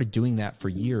 So I started doing that for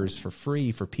years for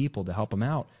free for people to help them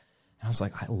out. And I was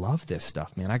like, I love this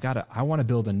stuff, man. I want to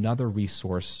build another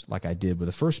resource like I did with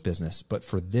the first business, but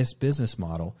for this business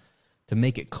model to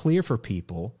make it clear for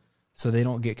people so they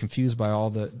don't get confused by all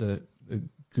the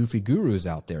goofy gurus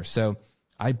out there. So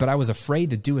but I was afraid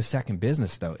to do a second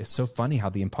business though. It's so funny how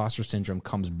the imposter syndrome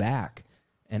comes back.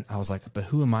 And I was like, but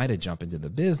who am I to jump into the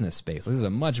business space? This is a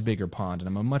much bigger pond, and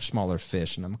I'm a much smaller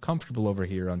fish, and I'm comfortable over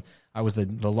here. I was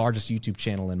the largest YouTube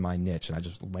channel in my niche,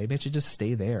 and maybe I should just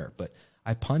stay there. But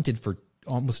I punted for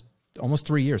almost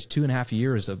 3 years, 2.5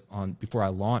 years before I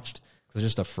launched, because I was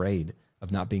just afraid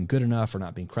of not being good enough or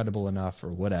not being credible enough or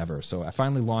whatever. So I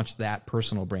finally launched that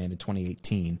personal brand in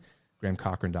 2018,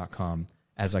 GrahamCochrane.com,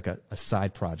 as like a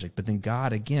side project. But then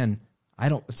God, again,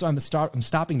 I'm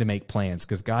stopping to make plans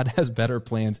because God has better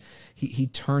plans. He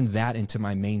turned that into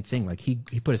my main thing. Like he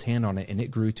put his hand on it, and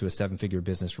it grew to a 7-figure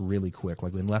business really quick,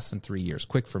 like in less than 3 years.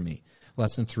 Quick for me,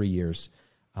 less than 3 years.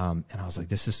 And I was like,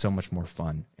 this is so much more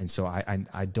fun. And so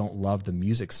I don't love the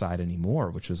music side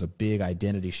anymore, which was a big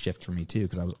identity shift for me too,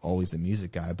 because I was always the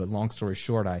music guy. But long story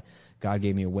short, God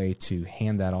gave me a way to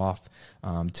hand that off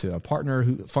to a partner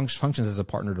who functions as a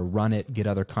partner to run it, get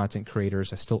other content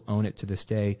creators. I still own it to this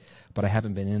day, but I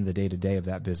haven't been in the day-to-day of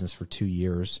that business for 2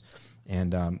 years.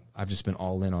 And I've just been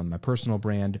all in on my personal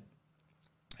brand.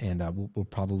 And we'll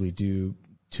probably do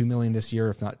 $2 million this year,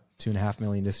 if not $2.5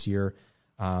 million this year.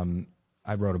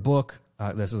 I wrote a book.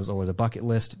 This was always a bucket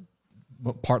list,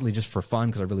 partly just for fun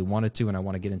because I really wanted to, and I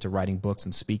want to get into writing books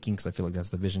and speaking because I feel like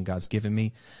that's the vision God's given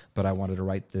me. But I wanted to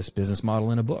write this business model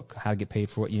in a book. How to get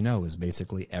paid for what you know is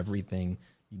basically everything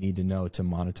you need to know to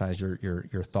monetize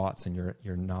your thoughts and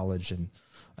your knowledge, and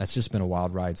that's just been a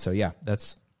wild ride. So yeah,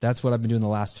 that's what I've been doing the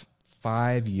last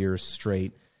 5 years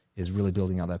straight, is really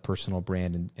building out that personal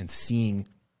brand and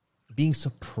being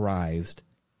surprised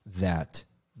that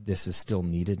this is still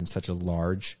needed in such a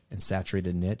large and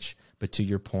saturated niche. But to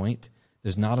your point,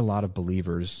 there's not a lot of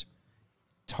believers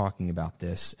talking about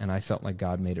this. And I felt like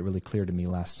God made it really clear to me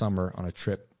last summer on a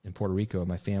trip in Puerto Rico with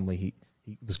my family. He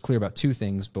was clear about two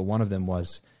things, but one of them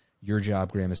was, your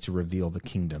job, Graham, is to reveal the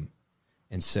kingdom.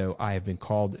 And so I have been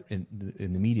called in the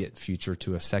immediate future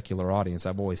to a secular audience.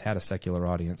 I've always had a secular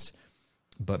audience,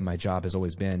 but my job has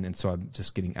always been, and so I'm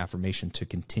just getting affirmation to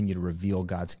continue to reveal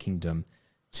God's kingdom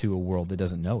to a world that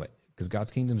doesn't know it, because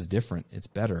God's kingdom is different. It's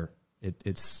better.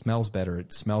 It smells better.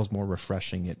 It smells more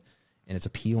refreshing. And it's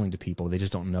appealing to people. They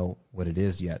just don't know what it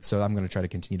is yet. So I'm going to try to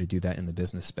continue to do that in the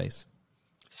business space.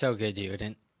 So good,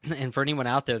 dude. And for anyone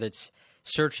out there that's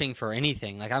searching for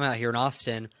anything, like I'm out here in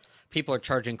Austin, people are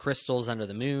charging crystals under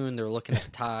the moon. They're looking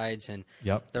at tides, and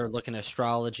they're looking at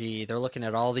astrology. They're looking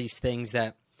at all these things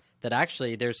that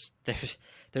actually there's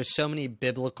so many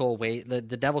biblical ways. The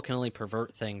devil can only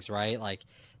pervert things, right? Like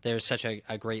there's such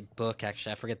a great book,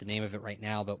 actually, I forget the name of it right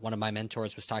now, but one of my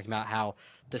mentors was talking about how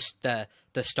the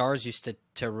stars used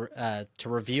to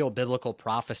reveal biblical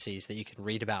prophecies that you can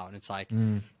read about. And it's like,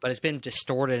 but it's been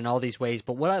distorted in all these ways.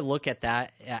 But what I look at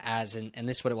that as, and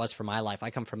this is what it was for my life. I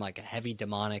come from like a heavy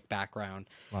demonic background.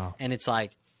 Wow. And it's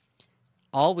like,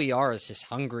 all we are is just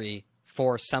hungry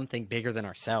for something bigger than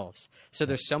ourselves. So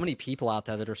there's so many people out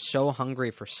there that are so hungry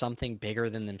for something bigger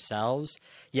than themselves,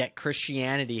 yet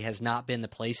Christianity has not been the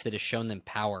place that has shown them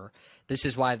power. This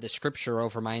is why the scripture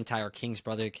over my entire King's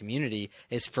Brotherly community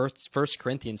is 1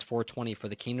 Corinthians 4:20, for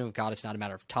the kingdom of God is not a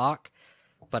matter of talk,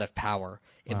 but of power.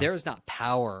 If there is not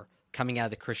power coming out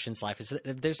of the Christian's life,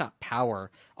 if there's not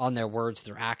power on their words,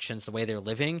 their actions, the way they're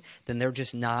living, then they're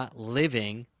just not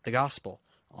living the gospel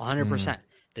 100%.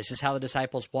 This is how the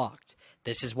disciples walked.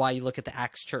 This is why you look at the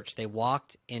Acts church. They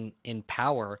walked in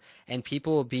power, and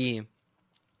people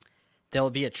they'll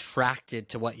be attracted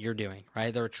to what you're doing,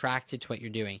 right? They're attracted to what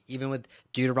you're doing. Even with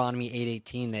Deuteronomy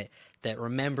 8:18, that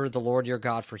remember the Lord your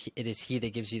God, for it is he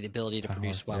that gives you the ability to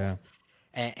produce wealth. Yeah.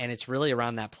 And it's really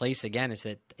around that place again, is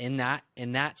that in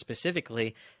that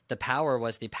specifically, the power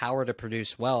was the power to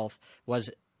produce wealth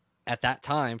was at that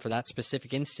time, for that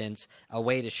specific instance, a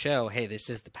way to show, hey, this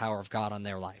is the power of God on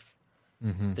their life.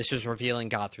 This is revealing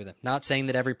God through them. Not saying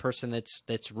that every person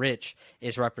that's rich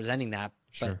is representing that,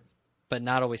 but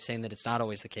not always saying that it's not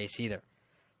always the case either.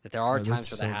 That there are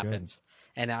times where that happens.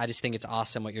 And I just think it's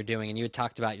awesome what you're doing. And you had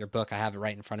talked about your book. I have it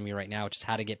right in front of me right now, which is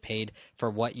How to Get Paid for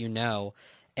What You Know.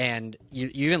 And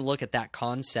you even look at that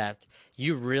concept.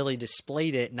 You really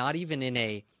displayed it, not even in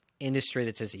a industry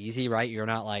that's as easy, right? You're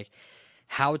not like,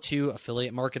 how to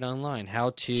affiliate market online,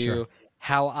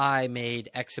 how I made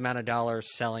X amount of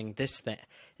dollars selling this thing,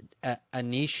 a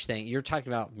niche thing. You're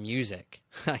talking about music.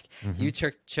 Like you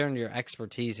turned your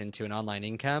expertise into an online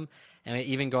income. And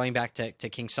even going back to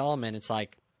King Solomon, it's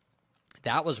like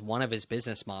that was one of his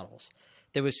business models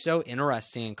that was so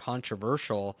interesting and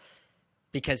controversial,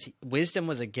 because wisdom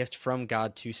was a gift from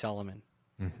God to Solomon.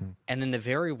 And then the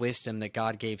very wisdom that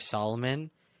God gave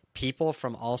Solomon, people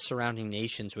from all surrounding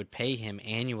nations would pay him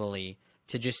annually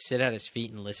to just sit at his feet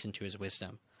and listen to his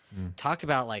wisdom. Talk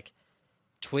about like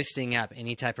twisting up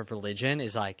any type of religion.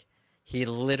 Is like he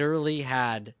literally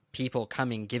had people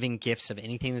coming, giving gifts of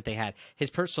anything that they had. His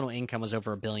personal income was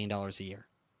over $1 billion a year.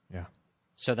 Yeah.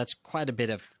 So that's quite a bit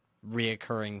of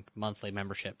reoccurring monthly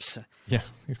memberships. Yeah.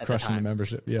 He's crushing the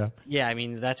membership. Yeah. Yeah. I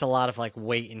mean, that's a lot of like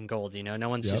weight in gold, you know, no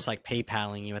one's just like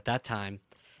PayPaling you at that time.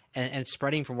 And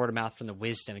spreading from word of mouth from the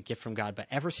wisdom, a gift from God. But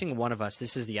every single one of us,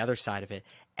 this is the other side of it.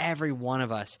 Every one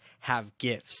of us have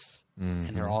gifts, and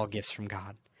they're all gifts from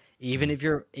God. Even if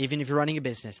you're running a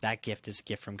business, that gift is a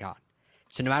gift from God.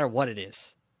 So no matter what it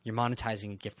is, you're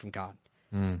monetizing a gift from God.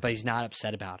 But he's not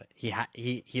upset about it.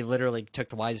 He literally took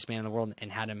the wisest man in the world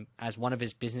and had him as one of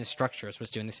his business structures, was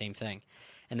doing the same thing.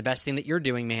 And the best thing that you're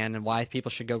doing, man, and why people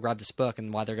should go grab this book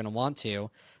and why they're going to want to,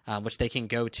 which they can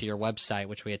go to your website,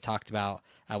 which we had talked about,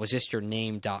 was just your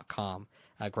name.com,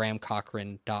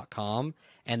 GrahamCochrane.com.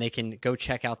 And they can go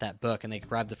check out that book, and they can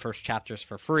grab the first chapters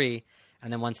for free.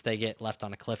 And then once they get left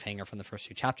on a cliffhanger from the first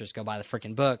few chapters, go buy the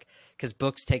freaking book, because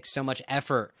books take so much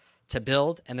effort to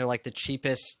build, and they're like the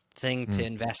cheapest thing to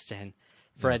invest in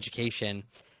for education.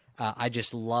 I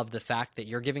just love the fact that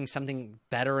you're giving something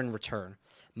better in return.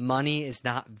 Money is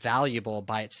not valuable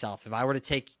by itself. If I were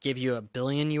to give you $1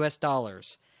 billion US,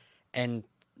 and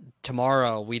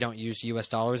tomorrow we don't use US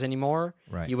dollars anymore,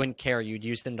 you wouldn't care. You'd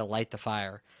use them to light the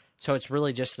fire. So it's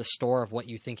really just the store of what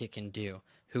you think it can do.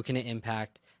 Who can it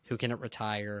impact? Who can it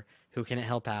retire? Who can it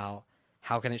help out?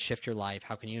 How can it shift your life?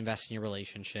 How can you invest in your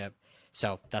relationship?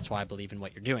 So that's why I believe in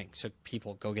what you're doing. So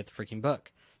people, go get the freaking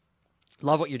book.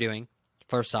 Love what you're doing.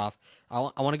 First off, I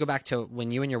want to go back to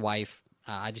when you and your wife,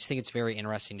 I just think it's very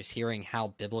interesting just hearing how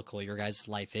biblical your guys'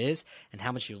 life is and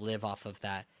how much you live off of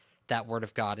that word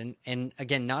of God. And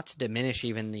again, not to diminish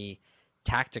even the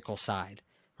tactical side,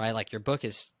 right? Like, your book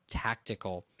is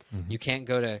tactical. You can't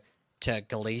go to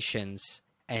Galatians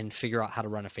and figure out how to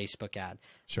run a Facebook ad.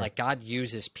 Sure. Like, God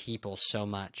uses people so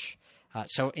much.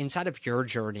 So inside of your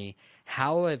journey,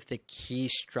 how have the key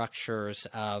structures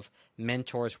of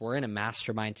mentors, we're in a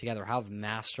mastermind together, how have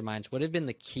masterminds, what have been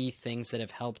the key things that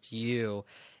have helped you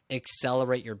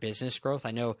accelerate your business growth?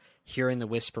 I know hearing the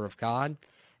whisper of God,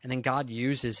 and then God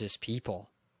uses his people,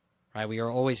 right? We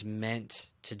are always meant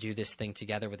to do this thing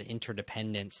together with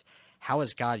interdependence. How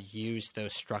has God used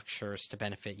those structures to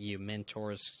benefit you?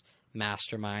 Mentors,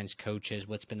 masterminds, coaches,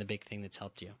 what's been the big thing that's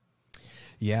helped you?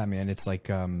 Yeah, man, it's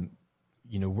like,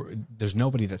 there's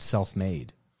nobody that's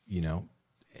self-made,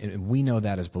 and we know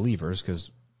that as believers because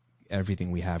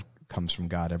everything we have comes from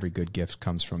God. Every good gift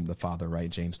comes from the Father, right?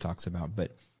 James talks about.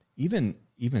 But even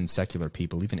secular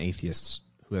people, even atheists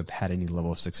who have had any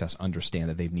level of success, understand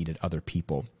that they've needed other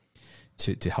people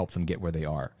to help them get where they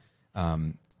are.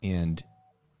 And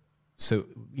so,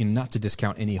 not to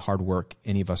discount any hard work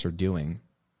any of us are doing,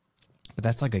 but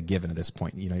that's like a given at this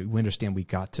point. We understand we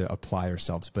got to apply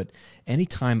ourselves. But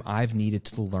anytime I've needed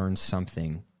to learn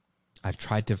something, I've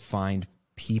tried to find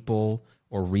people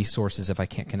or resources, if I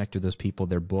can't connect to those people,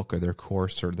 their book or their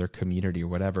course or their community or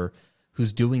whatever,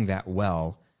 who's doing that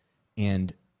well.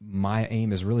 And my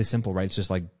aim is really simple, right? It's just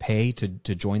like pay to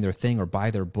join their thing or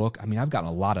buy their book. I mean, I've gotten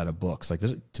a lot out of books. Like,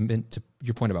 to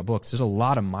your point about books, there's a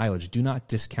lot of mileage. Do not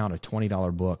discount a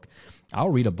 $20 book. I'll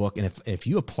read a book, and if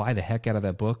you apply the heck out of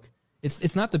that book,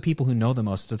 it's not the people who know the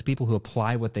most, it's the people who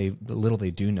apply the little they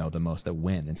do know the most that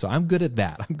win. And so I'm good at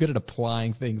that. I'm good at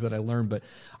applying things that I learned, but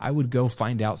I would go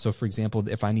find out. So for example,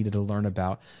 if I needed to learn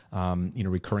about,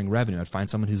 recurring revenue, I'd find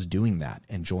someone who's doing that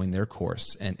and join their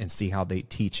course and see how they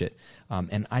teach it.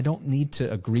 And I don't need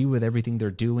to agree with everything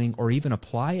they're doing or even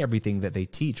apply everything that they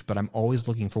teach, but I'm always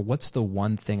looking for what's the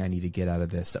one thing I need to get out of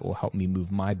this that will help me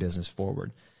move my business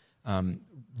forward.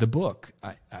 The book,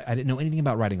 I didn't know anything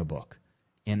about writing a book.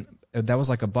 And that was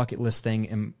like a bucket list thing.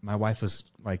 And my wife was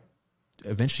like,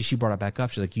 eventually she brought it back up.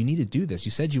 She's like, you need to do this.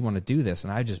 You said you want to do this.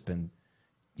 And I've just been,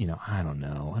 I don't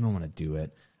know. I don't want to do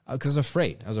it. Because I was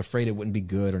afraid. I was afraid it wouldn't be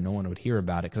good or no one would hear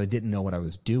about it because I didn't know what I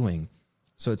was doing.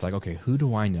 So it's like, okay, who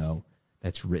do I know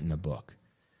that's written a book?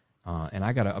 And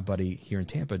I got a buddy here in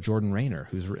Tampa, Jordan Rayner,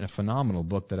 who's written a phenomenal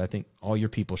book that I think all your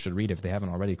people should read if they haven't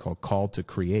already, called Called to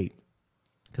Create.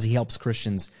 Because he helps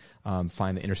Christians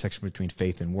find the intersection between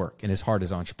faith and work. And his heart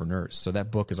is entrepreneurs. So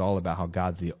that book is all about how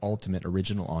God's the ultimate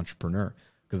original entrepreneur.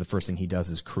 Because the first thing he does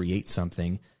is create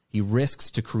something. He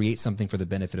risks to create something for the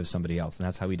benefit of somebody else. And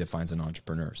that's how he defines an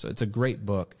entrepreneur. So it's a great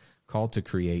book, Called to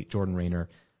Create, Jordan Rayner.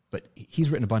 But he's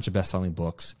written a bunch of best-selling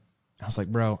books. I was like,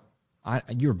 bro,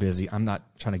 you're busy. I'm not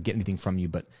trying to get anything from you.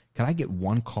 But can I get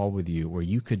one call with you where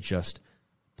you could just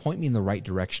point me in the right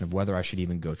direction of whether I should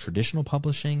even go traditional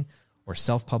publishing or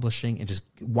self-publishing, and just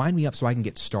wind me up so I can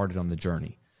get started on the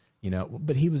journey,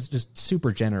 But he was just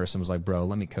super generous and was like, bro,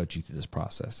 let me coach you through this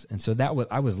process. And so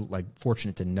I was like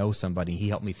fortunate to know somebody. He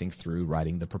helped me think through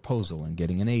writing the proposal and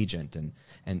getting an agent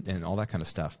and all that kind of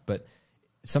stuff. But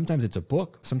sometimes it's a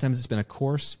book, sometimes it's been a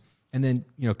course. And then,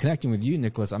 connecting with you,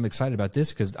 Nicholas, I'm excited about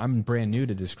this because I'm brand new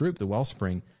to this group, the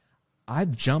Wellspring.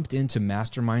 I've jumped into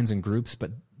masterminds and groups,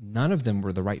 but none of them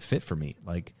were the right fit for me.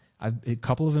 Like a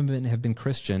couple of them have been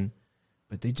Christian,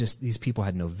 but these people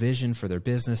had no vision for their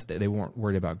business. They weren't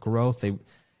worried about growth.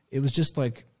 It was just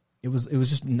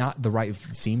not the right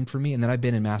scene for me. And then I've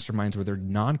been in masterminds where they're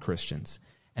non-Christians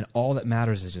and all that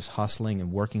matters is just hustling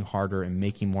and working harder and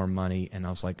making more money. And I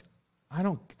was like, I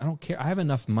don't care. I have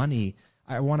enough money.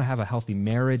 I want to have a healthy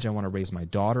marriage. I want to raise my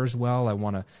daughters well. I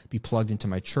want to be plugged into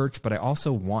my church, but I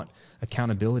also want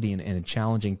accountability and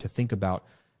challenging to think about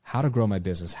how to grow my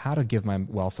business, how to give my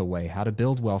wealth away, how to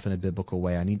build wealth in a biblical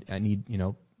way. I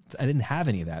didn't have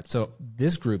any of that. So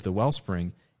this group, the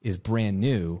Wellspring, is brand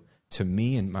new to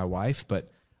me and my wife, but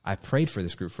I prayed for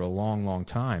this group for a long, long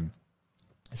time.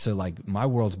 So like my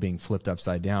world's being flipped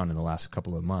upside down in the last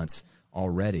couple of months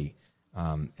already.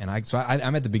 I'm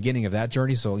at the beginning of that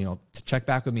journey. So, to check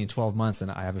back with me in 12 months, and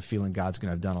I have a feeling God's going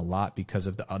to have done a lot because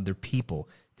of the other people.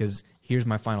 Because here's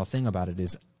my final thing about it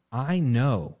is I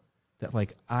know that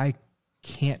like I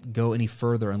can't go any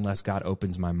further unless God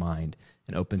opens my mind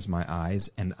and opens my eyes.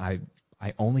 And I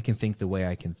only can think the way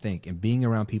I can think. And being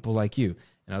around people like you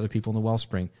and other people in the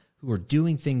Wellspring who are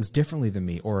doing things differently than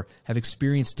me, or have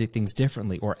experienced things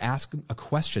differently, or ask a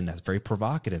question that's very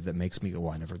provocative that makes me go,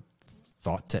 well, I never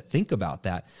thought to think about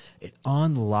that. It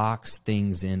unlocks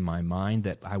things in my mind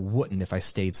that I wouldn't if I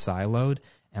stayed siloed,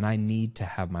 and I need to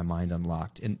have my mind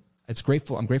unlocked. And I'm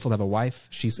grateful to have a wife.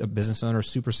 She's a business owner,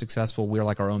 super successful. We're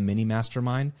like our own mini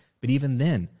mastermind. But even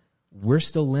then, we're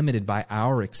still limited by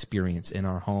our experience in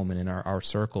our home and in our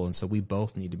circle. And so we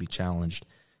both need to be challenged.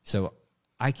 So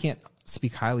I can't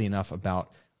speak highly enough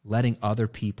about letting other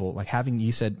people, like having,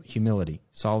 you said humility.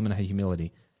 Solomon had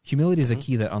humility. Humility is the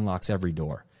key that unlocks every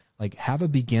door. Like, have a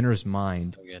beginner's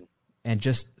mind and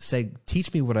just say,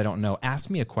 teach me what I don't know. Ask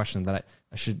me a question that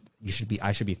I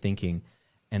should be thinking,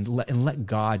 and let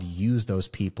God use those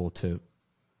people to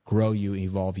grow you,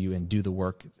 evolve you, and do the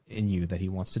work in you that he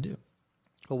wants to do.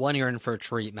 Well, one, you're in for a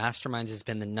treat. Masterminds has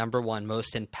been the number one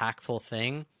most impactful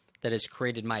thing that has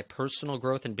created my personal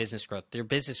growth and business growth. Your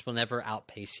business will never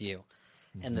outpace you.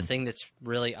 Mm-hmm. And the thing that's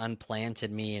really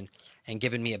unplanted me and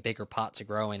given me a bigger pot to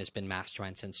grow in has been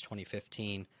Mastermind since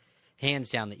 2015. Hands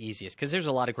down the easiest, because there's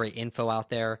a lot of great info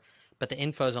out there, but the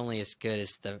info is only as good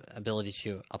as the ability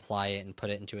to apply it and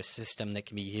put it into a system that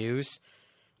can be used.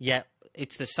 Yet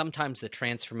it's sometimes the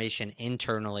transformation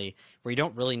internally where you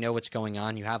don't really know what's going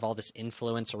on. You have all this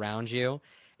influence around you,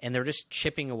 and they're just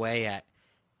chipping away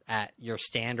at your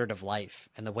standard of life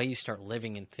and the way you start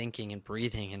living and thinking and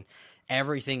breathing, and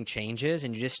everything changes,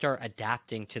 and you just start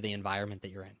adapting to the environment that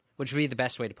you're in, which would be the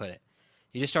best way to put it.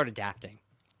 You just start adapting.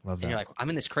 Love that. And you're like, I'm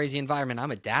in this crazy environment, I'm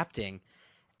adapting,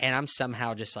 and I'm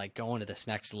somehow just like going to this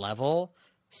next level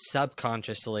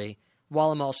subconsciously,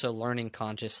 while I'm also learning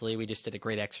consciously. We just did a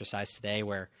great exercise today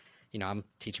where, I'm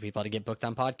teaching people how to get booked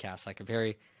on podcasts, like a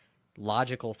very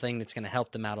logical thing that's going to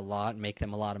help them out a lot and make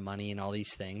them a lot of money and all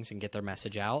these things and get their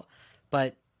message out.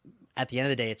 But at the end of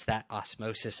the day, it's that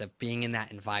osmosis of being in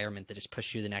that environment that just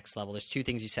pushes you to the next level. There's two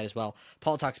things you said as well.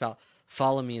 Paul talks about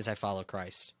follow me as I follow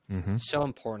Christ. Mm-hmm. So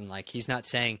important. Like, he's not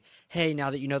saying, hey, now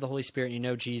that you know the Holy Spirit, you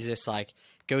know Jesus, like,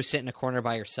 go sit in a corner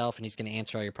by yourself and he's going to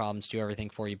answer all your problems, do everything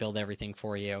for you, build everything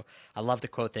for you. I love the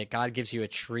quote that God gives you a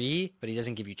tree, but he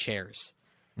doesn't give you chairs.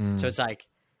 So it's like,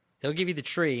 he'll give you the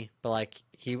tree, but like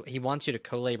he wants you to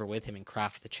co-labor with him and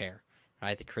craft the chair,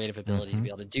 right? The creative ability to be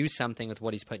able to do something with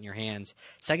what he's put in your hands.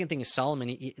 Second thing is Solomon,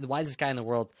 the wisest guy in the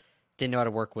world, didn't know how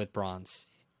to work with bronze.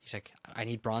 He's like, I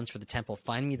need bronze for the temple.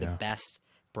 Find me the best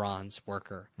bronze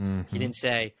worker. He didn't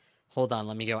say, hold on,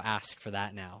 let me go ask for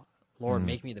that now. Lord,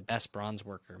 make me the best bronze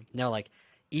worker. No, like,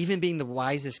 even being the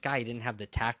wisest guy, he didn't have the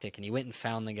tactic, and he went and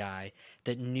found the guy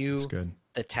that knew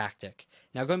the tactic.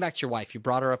 Now, going back to your wife, you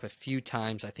brought her up a few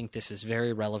times. I think this is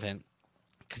very relevant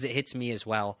because it hits me as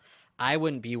well. I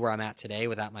wouldn't be where I'm at today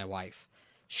without my wife.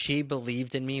 She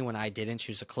believed in me when I didn't.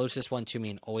 She was the closest one to me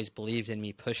and always believed in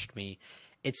me, pushed me.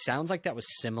 It sounds like that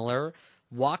was similar.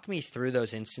 Walk me through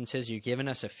those instances. You've given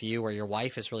us a few where your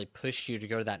wife has really pushed you to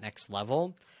go to that next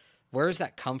level. Where does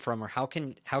that come from, or how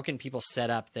can people set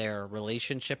up their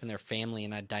relationship and their family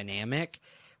in a dynamic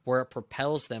where it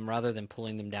propels them rather than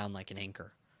pulling them down like an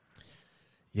anchor?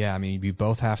 Yeah, I mean, you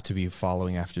both have to be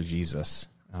following after Jesus,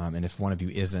 and if one of you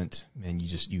isn't, and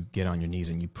you get on your knees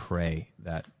and you pray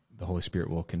that the Holy Spirit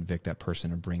will convict that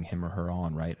person and bring him or her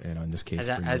on, right? In this case,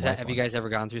 have you guys ever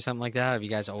gone through something like that? Have you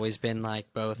guys always been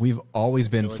like both? We've always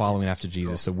been following after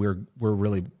Jesus, so we're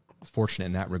really fortunate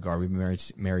in that regard. We've been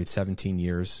married 17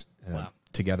 years.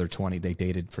 Together 20. They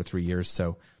dated for 3 years.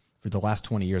 So for the last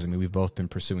 20 years, I mean, we've both been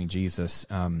pursuing Jesus,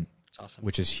 awesome.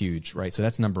 Which is huge, right? So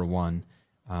that's number one.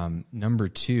 Number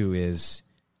two is,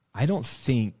 I don't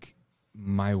think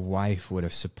my wife would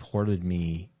have supported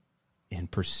me in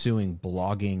pursuing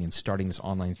blogging and starting this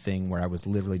online thing where I was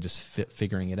literally just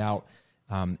figuring it out,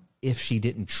 if she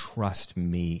didn't trust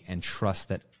me and trust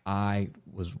that I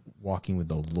was walking with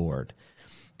the Lord.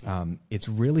 It's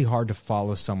really hard to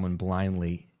follow someone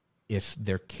blindly if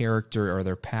their character or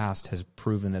their past has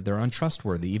proven that they're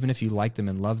untrustworthy. Even if you like them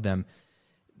and love them,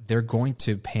 they're going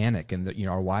to panic, and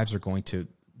our wives are going to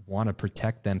want to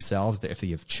protect themselves. If they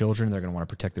have children, they're going to want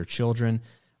to protect their children.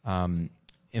 And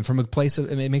from a place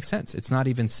of, it makes sense. It's not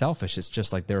even selfish. It's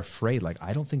just like they're afraid. Like,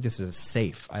 I don't think this is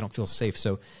safe. I don't feel safe.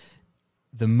 So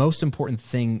the most important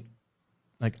thing,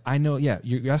 like, I know,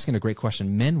 you're asking a great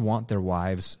question. Men want their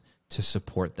wives to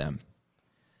support them,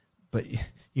 but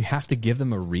you have to give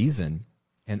them a reason,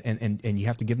 and you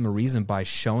have to give them a reason by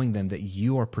showing them that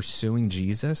you are pursuing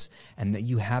Jesus and that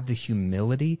you have the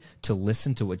humility to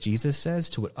listen to what Jesus says,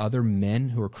 to what other men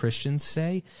who are Christians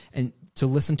say, and to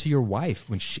listen to your wife,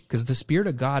 because the Spirit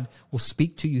of God will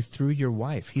speak to you through your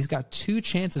wife. He's got two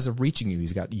chances of reaching you.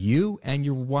 He's got you and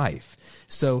your wife.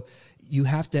 So you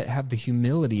have to have the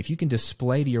humility. If you can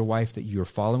display to your wife that you're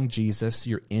following Jesus,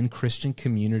 you're in Christian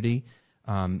community,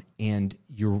 and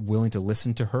you're willing to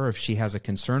listen to her if she has a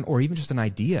concern or even just an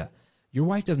idea. Your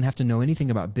wife doesn't have to know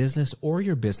anything about business or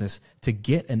your business to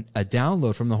get a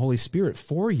download from the Holy Spirit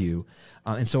for you.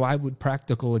 And so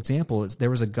practical example is there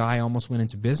was a guy I almost went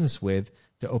into business with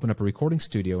to open up a recording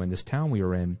studio in this town we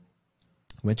were in.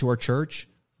 Went to our church.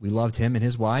 We loved him and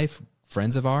his wife,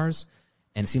 friends of ours,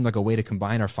 and it seemed like a way to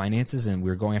combine our finances, and we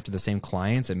were going after the same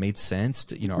clients. It made sense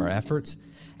to, our efforts.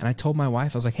 And I told my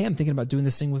wife, I was like, hey, I'm thinking about doing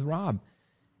this thing with Rob.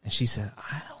 And she said,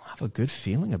 I don't have a good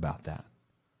feeling about that.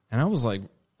 And I was like,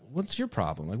 what's your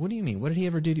problem? Like, what do you mean? What did he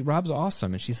ever do to you? Rob's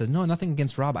awesome. And she said, no, nothing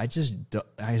against Rob. I just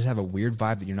have a weird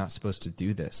vibe that you're not supposed to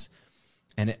do this.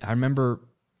 And I remember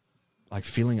like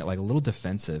feeling it like a little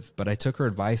defensive, but I took her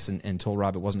advice and told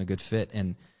Rob it wasn't a good fit.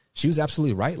 And she was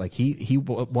absolutely right. Like he's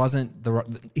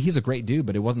a great dude,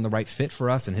 but it wasn't the right fit for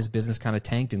us. And his business kind of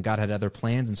tanked and God had other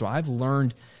plans. And so I've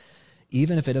learned,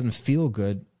 even if it doesn't feel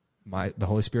good, the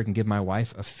Holy Spirit can give my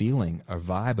wife a feeling, a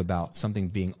vibe about something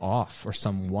being off or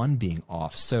someone being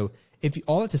off. So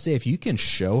all that to say, if you can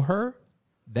show her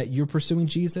that you're pursuing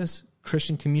Jesus,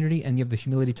 Christian community, and you have the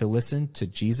humility to listen to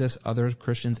Jesus, other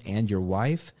Christians, and your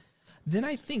wife, then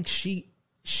I think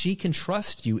she can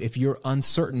trust you if you're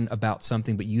uncertain about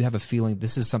something, but you have a feeling,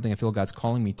 this is something I feel God's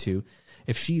calling me to.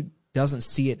 If she doesn't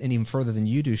see it any further than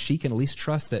you do, she can at least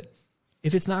trust that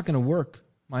if it's not going to work,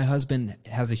 my husband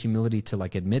has the humility to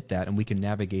like admit that, and we can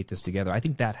navigate this together. I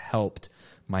think that helped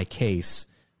my case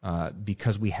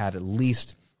because we had at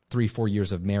least 3-4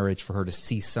 years of marriage for her to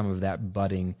see some of that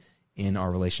budding in our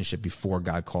relationship before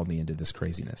God called me into this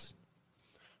craziness.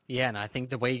 Yeah, and I think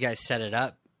the way you guys set it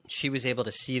up, she was able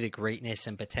to see the greatness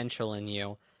and potential in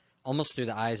you almost through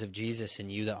the eyes of Jesus, and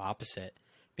you the opposite.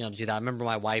 Being able to do that. I remember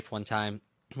my wife one time,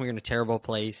 we were in a terrible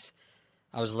place.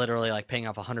 I was literally like paying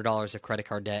off $100 of credit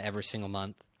card debt every single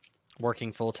month,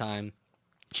 working full-time.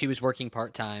 She was working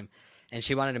part-time, and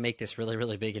she wanted to make this really,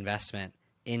 really big investment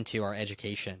into our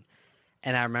education.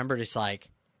 And I remember just like,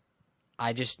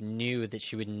 I just knew that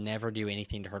she would never do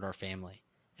anything to hurt our family.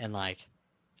 And like,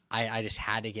 I just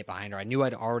had to get behind her. I knew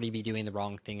I'd already be doing the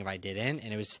wrong thing if I didn't.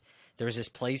 And there was this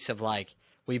place of like,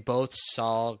 we both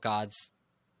saw God's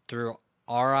through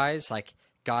our eyes, like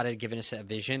God had given us a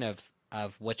vision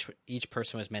of which each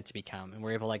person was meant to become. And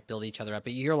we're able to like build each other up.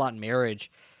 But you hear a lot in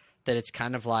marriage that it's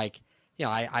kind of like,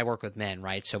 I work with men,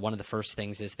 right? So one of the first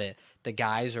things is that the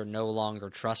guys are no longer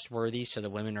trustworthy. So the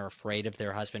women are afraid of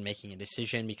their husband making a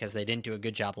decision because they didn't do a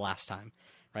good job last time,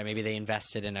 right? Maybe they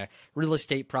invested in a real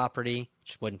estate property,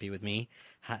 which wouldn't be with me.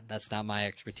 That's not my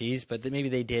expertise, but maybe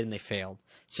they did and they failed.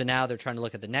 So now they're trying to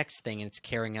look at the next thing and it's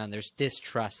carrying on. There's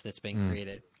distrust that's being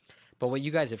created. But what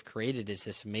you guys have created is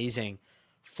this amazing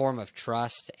form of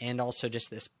trust and also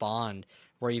just this bond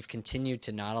where you've continued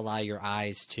to not allow your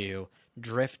eyes to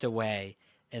drift away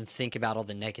and think about all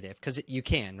the negative, because you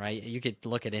can, right? You could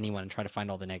look at anyone and try to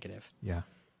find all the negative. Yeah.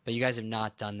 But you guys have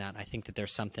not done that. I think that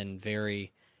there's something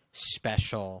very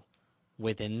special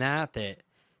within that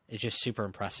is just super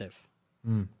impressive.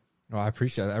 Well, I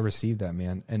appreciate that. I received that,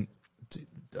 man. And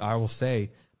I will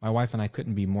say my wife and I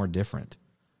couldn't be more different.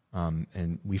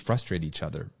 And we frustrate each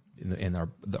other in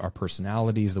our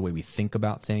personalities, the way we think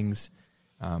about things.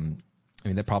 I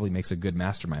mean, that probably makes a good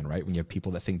mastermind, right? When you have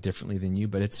people that think differently than you,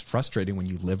 but it's frustrating when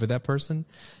you live with that person.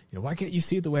 Why can't you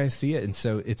see it the way I see it? And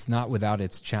so it's not without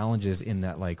its challenges in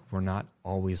that, like, we're not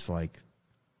always like,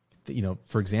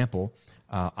 for example,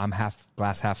 I'm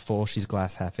glass half full, she's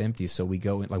glass half empty. So we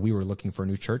go, like, we were looking for a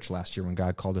new church last year when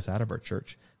God called us out of our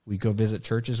church. We go visit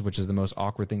churches, which is the most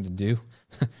awkward thing to do.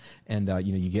 And,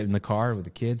 you get in the car with the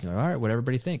kids, all right, what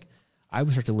everybody think? I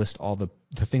would start to list all the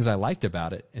things I liked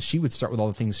about it, and she would start with all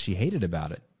the things she hated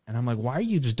about it. And I'm like, why are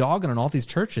you just dogging on all these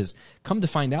churches? Come to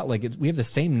find out, like, we have the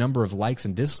same number of likes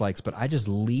and dislikes, but I just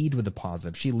lead with the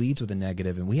positive. She leads with the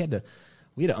negative, and we had to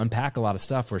unpack a lot of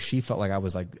stuff where she felt like I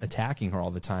was like attacking her all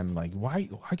the time. Like, why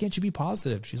can't you be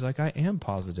positive? She's like, I am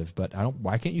positive, but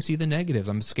why can't you see the negatives?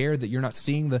 I'm scared that you're not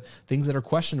seeing the things that are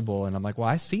questionable. And I'm like, well,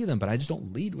 I see them, but I just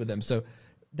don't lead with them. So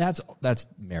that's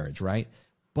marriage, right?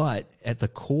 But at the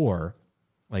core,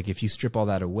 like, if you strip all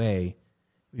that away,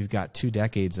 we've got 2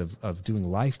 decades of doing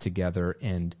life together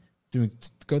and going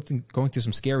through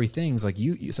some scary things. Like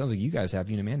it sounds like you guys have,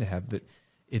 you and Amanda have, that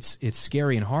it's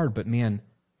scary and hard, but man,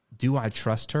 do I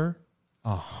trust her?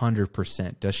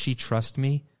 100%. Does she trust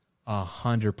me?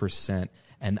 100%.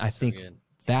 And I think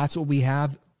that's what we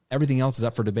have. Everything else is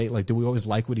up for debate. Like, do we always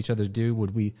like what each other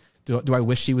do? Do I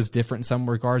wish she was different in some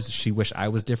regards? Does she wish I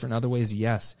was different in other ways?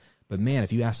 Yes. But man,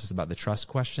 if you ask us about the trust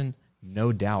question,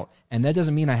 no doubt. And that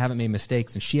doesn't mean I haven't made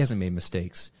mistakes and she hasn't made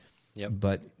mistakes. Yep.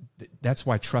 But that's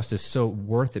why trust is so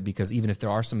worth it, because even if there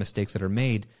are some mistakes that are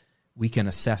made, we can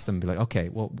assess them and be like, okay,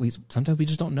 well, sometimes we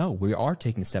just don't know. We are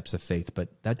taking steps of faith, but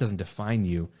that doesn't define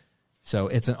you. So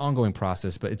it's an ongoing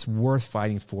process, but it's worth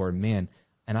fighting for, man.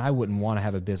 And I wouldn't want to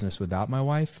have a business without my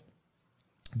wife,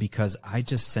 because I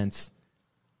just sense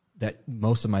that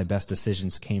most of my best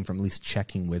decisions came from at least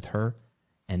checking with her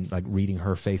and like reading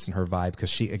her face and her vibe, because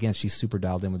she's super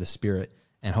dialed in with the Spirit,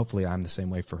 and hopefully I'm the same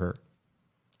way for her.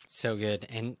 So good.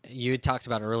 And you had talked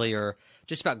about earlier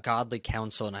just about godly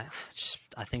counsel, and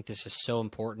I think this is so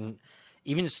important.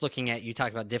 Even just looking at, you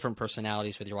talk about different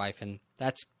personalities with your wife, and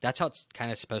that's how it's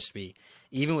kind of supposed to be,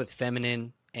 even with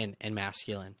feminine and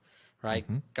masculine, right?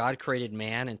 Mm-hmm. God created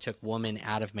man and took woman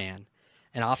out of man.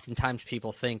 And oftentimes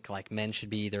people think like men should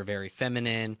be either very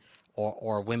feminine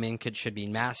or women should be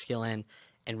masculine.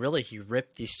 And really he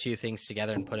ripped these two things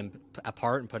together and put them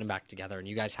apart and put them back together. And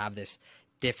you guys have this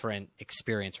different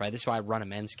experience, right? This is why I run a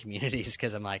men's communities,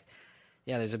 because I'm like,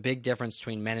 yeah, there's a big difference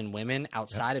between men and women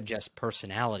outside of just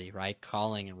personality, right?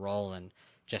 Calling and role and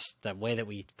just the way that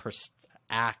we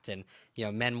act. And, you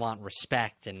know, men want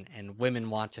respect and women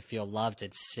want to feel loved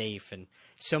and safe, and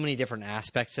so many different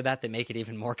aspects to that make it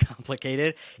even more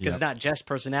complicated, because it's not just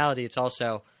personality. It's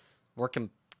also we're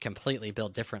completely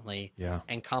built differently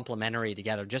and complementary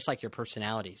together, just like your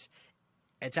personalities.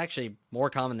 It's actually more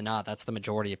common than not. That's the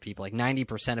majority of people. Like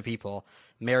 90% of people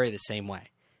marry the same way.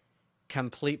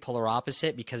 Complete polar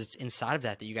opposite, because it's inside of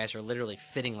that you guys are literally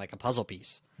fitting like a puzzle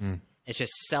piece. It's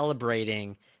just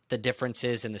celebrating the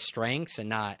differences and the strengths, and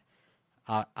not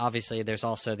obviously there's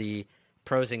also the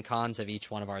pros and cons of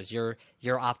each one of ours. Your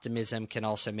optimism can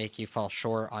also make you fall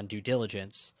short on due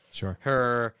diligence. Sure.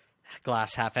 Her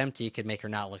glass half empty could make her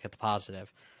not look at the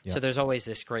positive. So there's always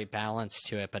this great balance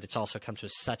to it, but it's also comes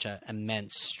with such an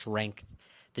immense strength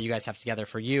that you guys have together.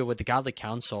 For you, with the godly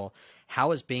counsel,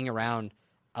 how is being around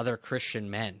other Christian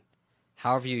men?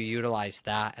 How have you utilized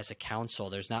that as a counsel?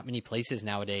 There's not many places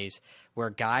nowadays where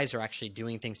guys are actually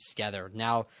doing things together.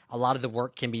 Now, a lot of the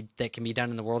work that can be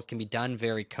done in the world can be done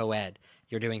very co-ed.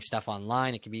 You're doing stuff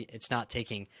online. It's not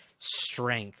taking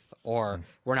strength, or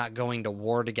we're not going to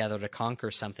war together to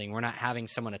conquer something. We're not having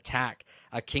someone attack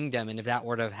a kingdom. And if that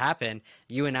were to have happened,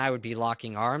 you and I would be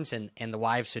locking arms, and the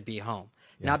wives would be home.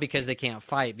 Not because they can't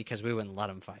fight, because we wouldn't let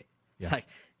them fight. Like,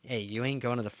 hey, you ain't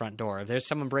going to the front door. If there's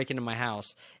someone breaking into my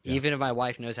house, even if my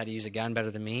wife knows how to use a gun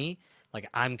better than me, like,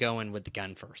 I'm going with the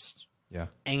gun first.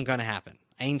 Ain't going to happen.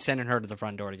 I ain't sending her to the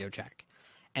front door to go check.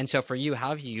 And so for you, how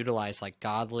have you utilized like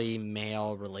godly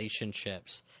male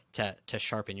relationships to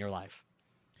sharpen your life?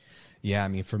 Yeah, I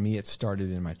mean, for me, it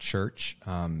started in my church,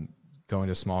 going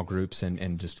to small groups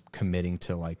and just committing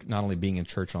to like not only being in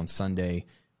church on Sunday,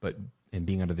 but and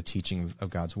being under the teaching of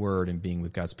God's word and being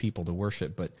with God's people to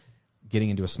worship, but getting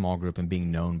into a small group and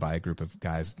being known by a group of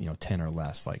guys, 10 or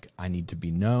less. Like, I need to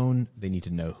be known. They need to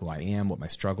know who I am, what my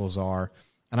struggles are.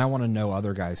 And I want to know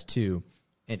other guys too.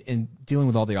 And dealing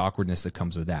with all the awkwardness that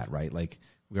comes with that, right? Like,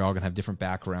 we're all going to have different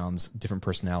backgrounds, different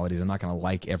personalities. I'm not going to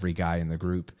like every guy in the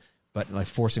group, but like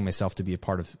forcing myself to be a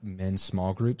part of men's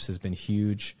small groups has been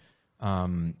huge.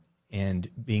 And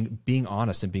being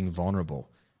honest and being vulnerable.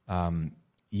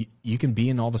 You can be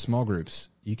in all the small groups.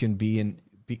 You can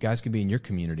guys can be in your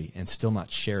community and still not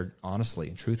share honestly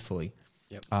and truthfully.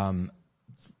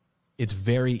 It's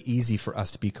very easy for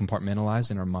us to be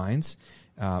compartmentalized in our minds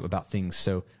about things.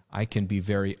 So I can be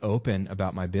very open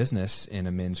about my business in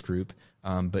a men's group,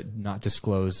 but not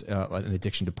disclose an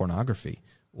addiction to pornography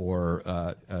or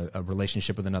a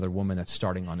relationship with another woman that's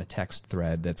starting on a text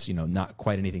thread that's, not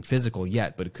quite anything physical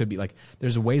yet, but it could be like,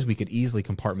 there's ways we could easily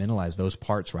compartmentalize those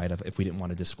parts, right? If we didn't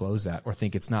want to disclose that or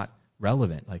think it's not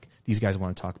relevant, like these guys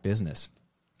want to talk business.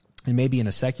 And maybe in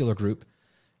a secular group,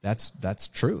 that's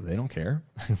true. They don't care.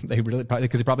 They really probably,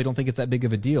 because they probably don't think it's that big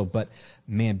of a deal. But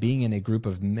man, being in a group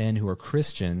of men who are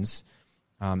Christians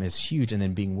is huge. And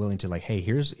then being willing to like, hey,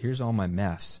 here's all my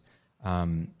mess.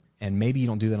 And maybe you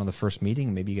don't do that on the first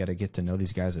meeting. Maybe you got to get to know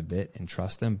these guys a bit and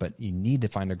trust them. But you need to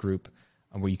find a group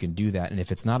where you can do that. And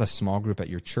if it's not a small group at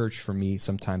your church, for me,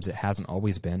 sometimes it hasn't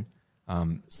always been.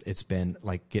 It's been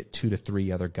like get 2 to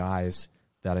 3 other guys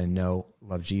that I know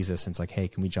love Jesus. And it's like, hey,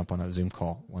 can we jump on a Zoom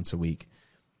call once a week?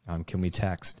 Can we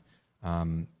text?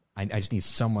 I just need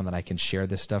someone that I can share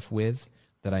this stuff with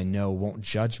that I know won't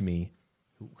judge me,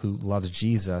 who loves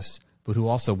Jesus, but who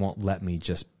also won't let me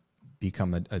just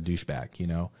become a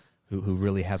douchebag, who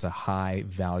really has a high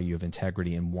value of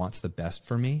integrity and wants the best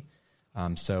for me.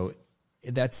 So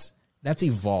that's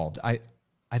evolved. I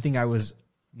think I was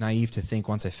naive to think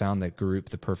once I found that group,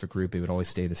 the perfect group, it would always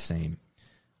stay the same.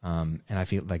 And I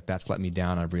feel like that's let me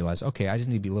down. I've realized, okay, I just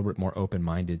need to be a little bit more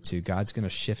open-minded to God's going to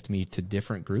shift me to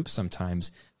different groups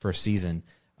sometimes for a season,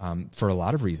 for a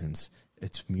lot of reasons.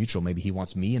 It's mutual. Maybe he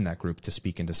wants me in that group to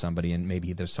speak into somebody, and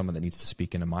maybe there's someone that needs to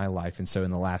speak into my life. And so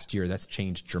in the last year, that's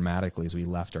changed dramatically as we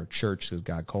left our church because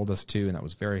God called us to, and that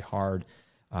was very hard,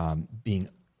 being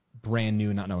brand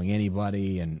new, not knowing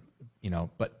anybody, and,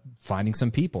 but finding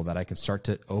some people that I can start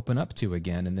to open up to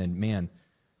again. And then, man,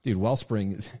 dude,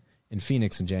 Wellspring in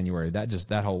Phoenix in January,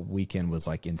 that whole weekend was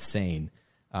like insane.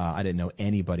 I didn't know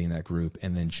anybody in that group.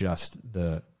 And then just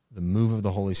the move of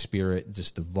the Holy Spirit,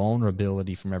 just the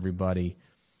vulnerability from everybody,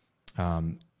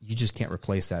 you just can't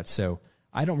replace that. So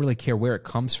I don't really care where it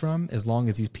comes from, as long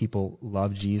as these people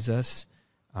love Jesus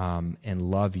and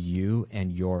love you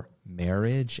and your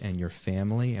marriage and your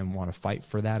family and want to fight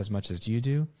for that as much as you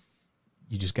do.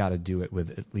 You just got to do it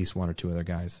with at least one or two other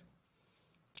guys.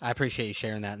 I appreciate you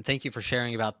sharing that, and thank you for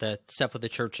sharing about the stuff with the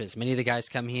churches. Many of the guys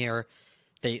come here,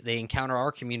 they encounter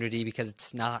our community because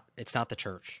it's not the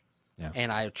church. Yeah.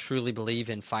 And I truly believe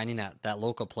in finding that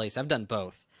local place. I've done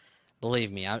both.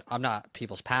 Believe me, I'm not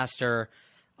people's pastor.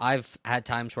 I've had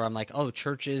times where I'm like, oh,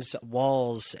 churches,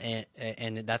 walls,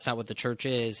 and that's not what the church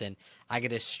is. And I get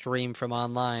to stream from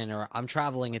online, or I'm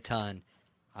traveling a ton.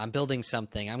 I'm building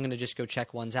something. I'm going to just go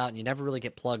check ones out. And you never really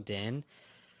get plugged in.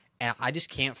 And I just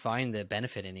can't find the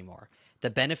benefit anymore. The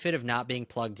benefit of not being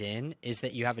plugged in is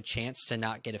that you have a chance to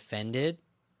not get offended.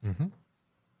 Mm-hmm.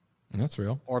 That's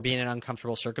real. Or be in an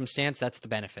uncomfortable circumstance. That's the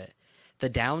benefit. The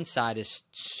downside is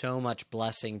so much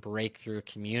blessing, breakthrough,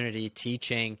 community,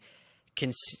 teaching,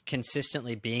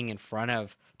 consistently being in front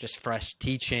of just fresh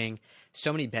teaching,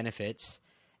 so many benefits.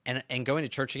 And going to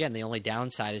church, again, the only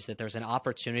downside is that there's an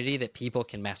opportunity that people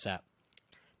can mess up.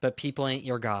 But people ain't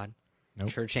your God. Nope.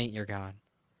 Church ain't your God.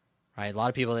 Right? A lot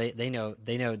of people, they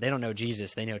don't know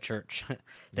Jesus. They know church.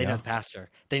 They know the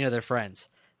pastor. They know their friends.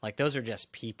 Like, those are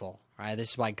just people, right?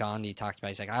 This is why Gandhi talked about,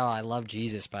 he's like, oh, I love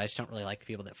Jesus, but I just don't really like the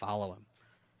people that follow him.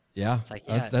 Yeah, it's like,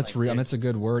 that's like, real. And that's a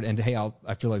good word. And hey,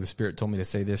 I feel like the Spirit told me to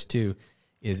say this too,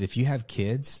 is if you have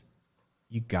kids,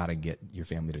 you got to get your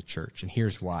family to church. And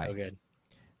here's why. So good.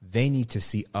 They need to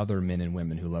see other men and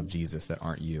women who love Jesus that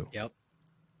aren't you. Yep.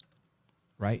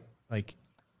 Right? Like,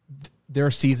 there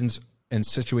are seasons and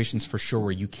situations for sure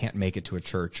where you can't make it to a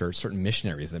church, or certain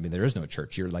missionaries. I mean, there is no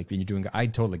church. You're like, when you're doing, I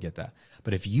totally get that.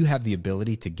 But if you have the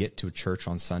ability to get to a church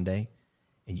on Sunday,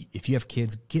 and if you have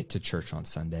kids, get to church on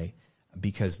Sunday,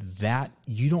 because that,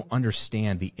 you don't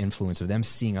understand the influence of them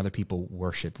seeing other people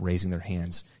worship, raising their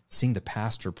hands, seeing the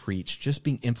pastor preach, just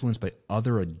being influenced by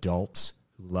other adults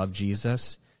who love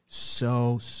Jesus.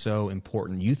 So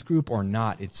important. Youth group or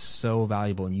not, it's so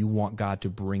valuable, and you want God to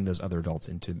bring those other adults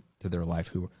into their life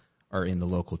who are in the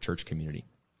local church community.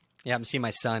 Yeah, I'm seeing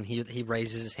my son. He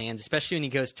raises his hands, especially when he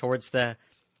goes towards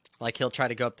he'll try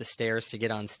to go up the stairs to get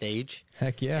on stage.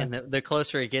 Heck yeah. And the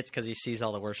closer he gets, because he sees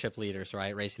all the worship leaders,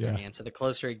 right, raising their hands. So the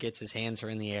closer he gets, his hands are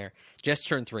in the air. Just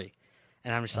turned 3.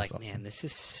 And I'm just awesome. Man, this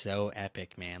is so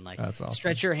epic, man. Like, that's awesome.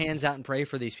 Stretch your hands out and pray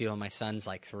for these people. And my son's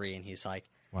like 3, and he's like,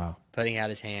 wow, putting out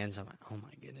his hands. I'm like, oh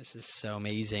my goodness, this is so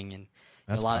amazing. And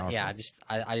that's a lot powerful.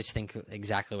 I just think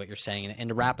exactly what you're saying. And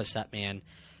to wrap us up, man,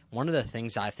 one of the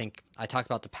things I talk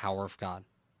about the power of God.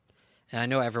 And I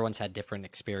know everyone's had different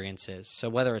experiences. So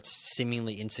whether it's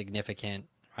seemingly insignificant,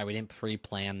 right? We didn't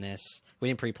pre-plan this. We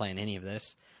didn't pre-plan any of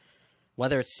this.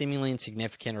 Whether it's seemingly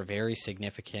insignificant or very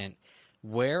significant,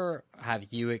 where have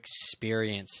you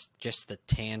experienced just the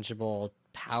tangible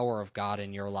power of God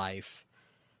in your life?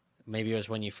 Maybe it was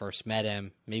when you first met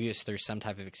him. Maybe it was through some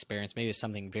type of experience. Maybe it was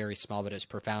something very small, but it was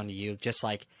profound to you. Just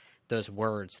like those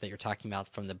words that you're talking about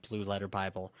from the Blue Letter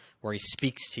Bible, where he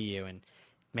speaks to you. And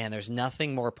man, there's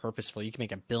nothing more purposeful. You can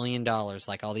make $1 billion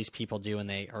like all these people do,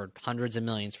 and or hundreds of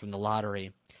millions from the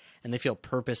lottery, and they feel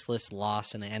purposeless,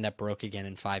 lost, and they end up broke again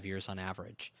in 5 years on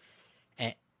average.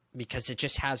 And because it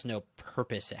just has no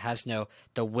purpose. It has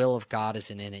the will of God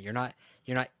isn't in it. You're not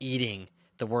eating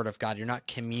the word of God. You're not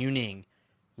communing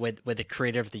with the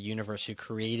creator of the universe who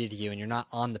created you, and you're not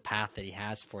on the path that he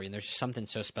has for you. And there's just something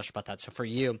so special about that. So for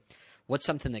you, what's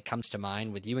something that comes to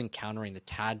mind with you encountering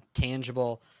the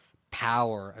tangible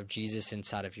power of Jesus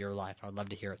inside of your life? I would love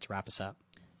to hear it to wrap us up.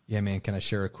 Yeah, man. Can I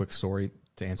share a quick story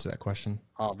to answer that question?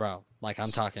 Oh, bro. Like,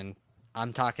 I'm talking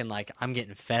like I'm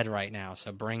getting fed right now.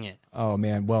 So bring it. Oh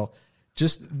man. Well,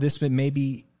 just this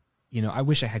maybe, I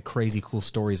wish I had crazy cool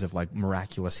stories of like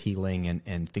miraculous healing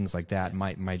and things like that.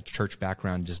 My church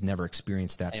background just never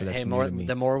experienced that. So that's new to me.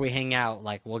 The more we hang out,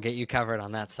 like, we'll get you covered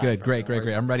on that side. Good. Great.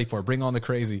 I'm ready for it. Bring on the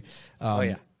crazy. Oh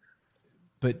yeah.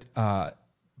 But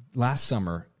last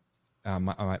summer,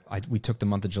 we took the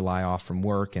month of July off from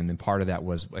work, and then part of that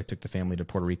was I took the family to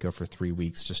Puerto Rico for 3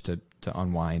 weeks just to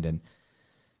unwind and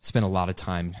spent a lot of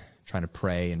time trying to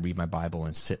pray and read my Bible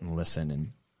and sit and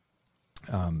listen.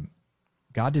 And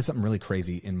God did something really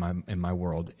crazy in my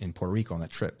world in Puerto Rico on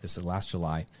that trip. This is last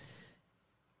July.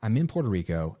 I'm in Puerto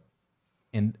Rico,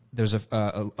 and there's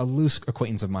a loose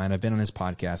acquaintance of mine. I've been on his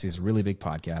podcast. He's a really big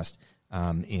podcast,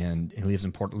 and he lives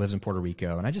in Puerto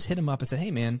Rico. And I just hit him up and said,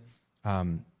 "Hey, man,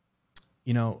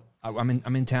 you know,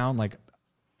 I'm in town. Like,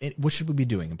 what should we be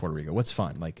doing in Puerto Rico? What's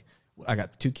fun? Like, I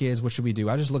got 2 kids. What should we do?"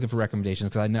 I was just looking for recommendations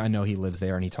because I know he lives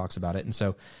there and he talks about it. And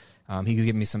so he was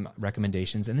giving me some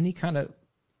recommendations. And then he kind of,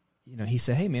 you know, he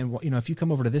said, "Hey, man, well, you know, if you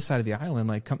come over to this side of the island,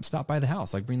 like, come stop by the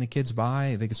house. Like, bring the kids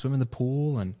by. They can swim in the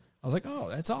pool." And I was like, "Oh,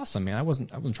 that's awesome, man. I wasn't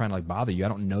trying to like bother you. I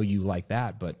don't know you like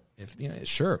that, but if you know,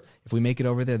 sure, if we make it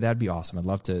over there, that'd be awesome. I'd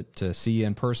love to see you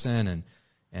in person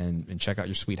and check out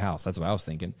your sweet house." That's what I was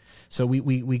thinking. So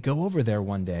we go over there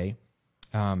one day,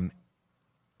 and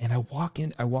I walk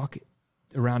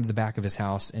around to the back of his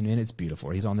house, and it's beautiful.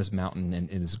 He's on this mountain and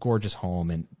in this gorgeous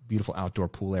home and beautiful outdoor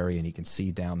pool area, and he can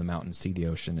see down the mountain, see the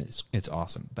ocean. It's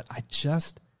awesome. But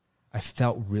I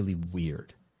felt really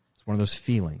weird. It's one of those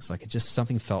feelings, like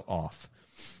something felt off.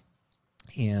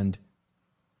 And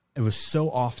it was so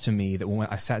off to me that when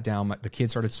I sat down, the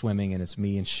kids started swimming, and it's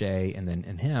me and Shay and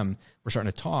him. We're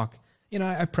starting to talk. You know,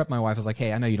 I prepped my wife. I was like,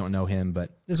 "Hey, I know you don't know him,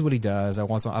 but this is what he does. I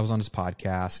was on his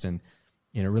podcast, and,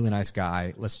 you know, really nice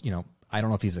guy. Let's, you know, I don't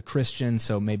know if he's a Christian,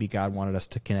 so maybe God wanted us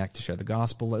to connect to share the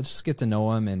gospel. Let's just get to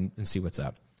know him and see what's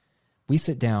up." We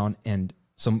sit down, and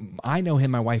so I know him,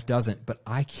 my wife doesn't, but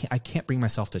I can't bring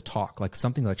myself to talk. Like,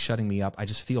 something like shutting me up. I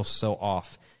just feel so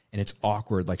off, and it's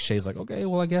awkward. Like, Shay's like, "Okay,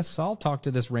 well, I guess I'll talk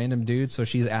to this random dude." So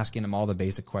she's asking him all the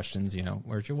basic questions, you know,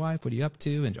 "Where's your wife? What are you up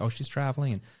to?" And, "Oh, she's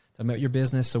traveling." And, "Tell me about your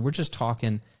business." So we're just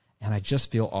talking, and I just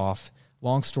feel off.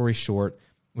 Long story short,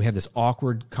 we have this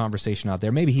awkward conversation out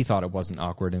there. Maybe he thought it wasn't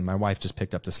awkward, and my wife just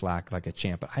picked up the slack like a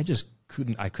champ, but I just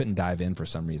couldn't dive in for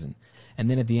some reason. And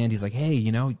then at the end, he's like, "Hey,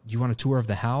 you know, you want a tour of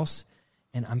the house?"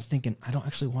 And I'm thinking, I don't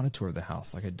actually want a tour of the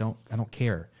house. Like, I don't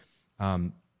care.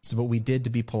 So what we did to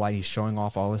be polite, he's showing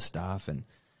off all his stuff and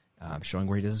showing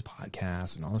where he does his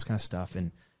podcast and all this kind of stuff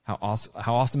and how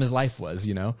awesome his life was,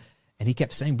 you know. And he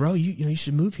kept saying, "Bro, you know, you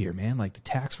should move here, man. Like, the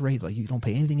tax rate, like, you don't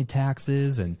pay anything in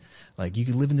taxes, and like, you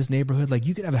could live in this neighborhood. Like,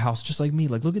 you could have a house just like me.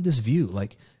 Like, look at this view.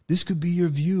 Like, this could be your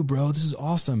view, bro. This is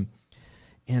awesome."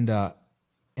 And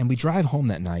we drive home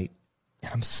that night,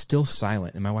 and I'm still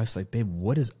silent. And my wife's like, "Babe,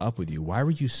 what is up with you? Why were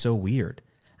you so weird?"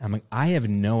 And I'm like, "I have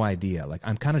no idea. Like,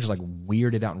 I'm kind of just like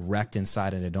weirded out and wrecked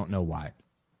inside, and I don't know why."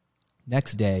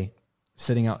 Next day,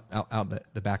 sitting out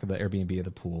the back of the Airbnb of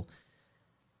the pool,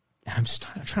 and I'm just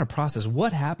trying to process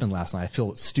what happened last night. I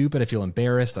feel stupid. I feel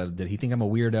embarrassed. Did he think I'm a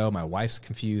weirdo? My wife's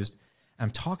confused. And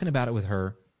I'm talking about it with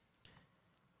her,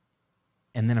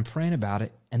 and then I'm praying about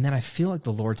it, and then I feel like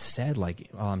the Lord said, like,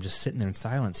 while I'm just sitting there in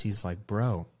silence, he's like,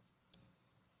 "Bro,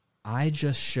 I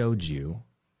just showed you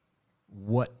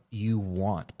what you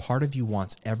want. Part of you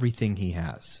wants everything he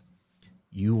has.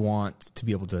 You want to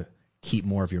be able to keep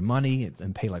more of your money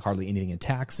and pay like hardly anything in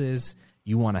taxes.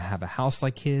 You want to have a house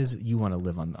like his. You want to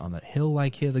live on the hill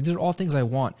like his. Like, these are all things I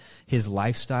want. His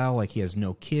lifestyle, like, he has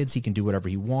no kids. He can do whatever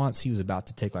he wants. He was about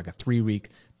to take like a 3-week,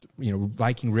 you know,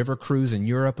 Viking river cruise in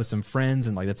Europe with some friends.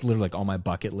 And like, that's literally like on my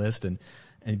bucket list.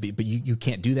 But you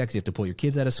can't do that because you have to pull your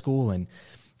kids out of school. And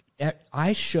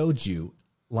I showed you,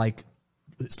 like,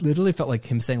 it literally felt like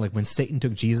him saying, like, when Satan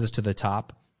took Jesus to the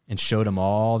top and showed him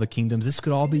all the kingdoms, this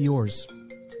could all be yours.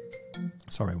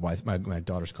 Sorry, my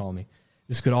daughter's calling me.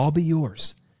 This could all be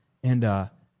yours. And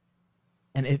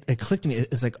it clicked to me.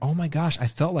 It's like, oh my gosh, I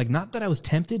felt like, not that I was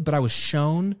tempted, but I was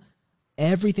shown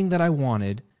everything that I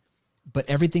wanted, but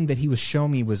everything that he was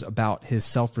showing me was about his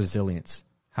self-resilience,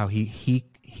 how he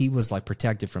was like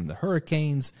protected from the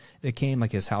hurricanes that came,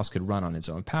 like his house could run on its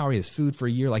own power. He has food for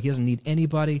a year. Like, he doesn't need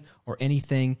anybody or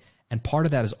anything. And part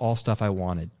of that is all stuff I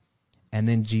wanted. And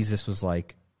then Jesus was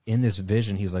like, in this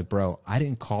vision, he's like, "Bro, I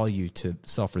didn't call you to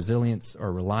self-resilience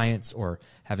or reliance or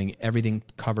having everything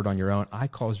covered on your own. I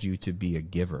called you to be a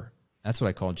giver. That's what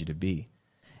I called you to be.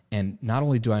 And not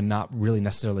only do I not really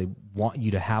necessarily want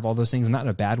you to have all those things, not in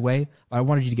a bad way, but I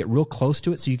wanted you to get real close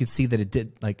to it so you could see that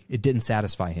it didn't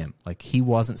satisfy him. Like, he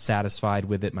wasn't satisfied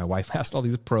with it." My wife asked all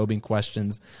these probing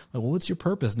questions. Like, "Well, what's your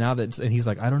purpose now that?" And he's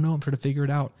like, "I don't know. I'm trying to figure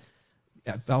it out."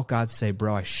 I felt God say,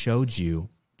 "Bro, I showed you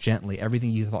gently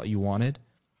everything you thought you wanted,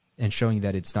 and showing you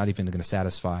that it's not even going to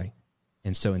satisfy.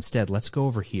 And so instead, let's go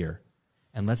over here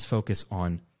and let's focus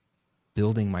on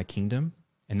building my kingdom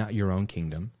and not your own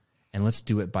kingdom. And let's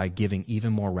do it by giving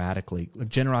even more radically." Like,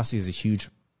 generosity is a huge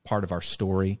part of our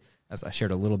story. as I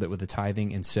shared a little bit with the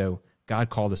tithing. And so God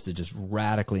called us to just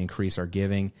radically increase our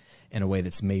giving in a way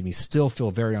that's made me still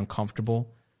feel very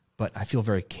uncomfortable, but I feel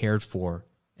very cared for.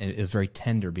 And it was very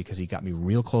tender because he got me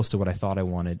real close to what I thought I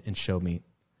wanted and showed me,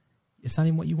 it's not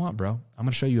even what you want, bro. I'm going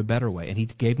to show you a better way. And he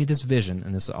gave me this vision,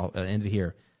 and this I'll end it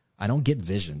here. I don't get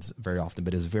visions very often,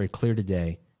 but it was very clear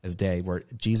today as day where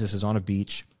Jesus is on a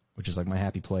beach, which is like my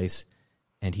happy place,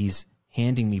 and he's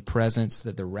handing me presents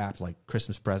that they're wrapped like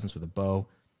Christmas presents with a bow.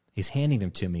 He's handing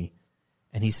them to me,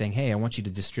 and he's saying, hey, I want you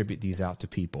to distribute these out to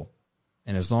people.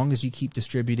 And as long as you keep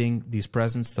distributing these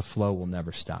presents, the flow will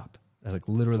never stop. That's like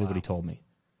literally what he told me.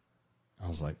 I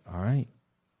was like, all right,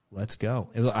 let's go.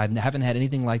 I haven't had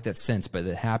anything like that since, but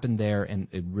it happened there, and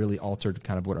it really altered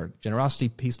kind of what our generosity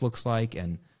piece looks like,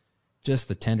 and just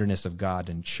the tenderness of God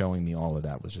and showing me all of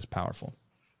that was just powerful.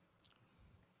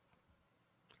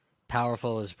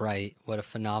 Powerful is right. What a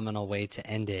phenomenal way to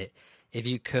end it. If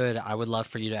you could, I would love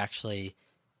for you to actually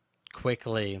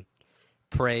quickly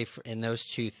pray in those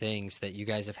two things, that you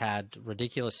guys have had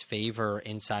ridiculous favor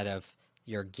inside of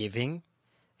your giving,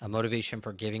 a motivation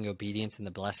for giving, obedience, and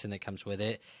the blessing that comes with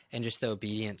it, and just the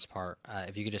obedience part.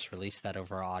 If you could just release that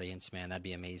over our audience, man, that'd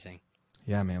be amazing.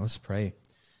 Yeah, man, let's pray.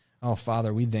 Oh,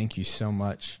 Father, we thank you so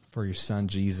much for your son,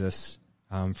 Jesus,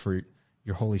 for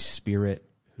your Holy Spirit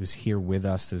who's here with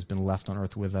us, who's been left on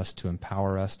earth with us to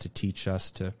empower us, to teach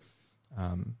us, to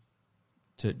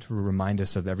remind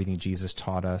us of everything Jesus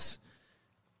taught us.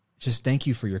 Just thank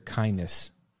you for your kindness.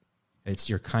 It's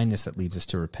your kindness that leads us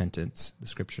to repentance, the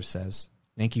scripture says.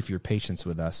 Thank you for your patience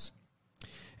with us.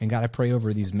 And God, I pray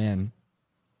over these men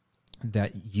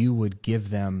that you would give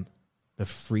them the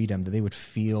freedom, that they would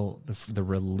feel the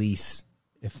release.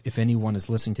 If anyone is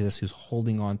listening to this who's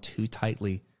holding on too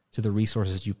tightly to the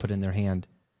resources you put in their hand,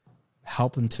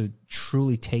 help them to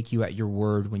truly take you at your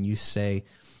word when you say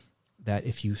that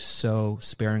if you sow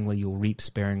sparingly, you'll reap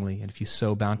sparingly. And if you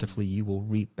sow bountifully, you will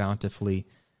reap bountifully.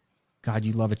 God,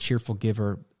 you love a cheerful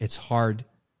giver. It's hard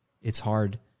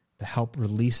to help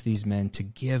release these men to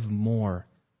give more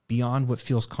beyond what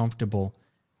feels comfortable,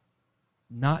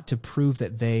 not to prove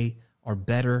that they are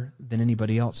better than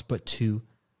anybody else, but to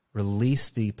release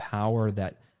the power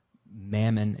that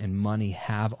mammon and money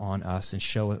have on us and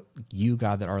show you,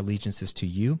 God, that our allegiance is to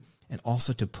you, and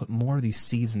also to put more of these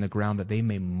seeds in the ground that they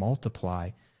may multiply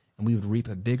and we would reap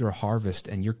a bigger harvest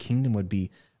and your kingdom would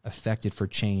be affected for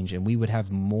change and we would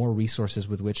have more resources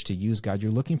with which to use. God,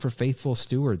 you're looking for faithful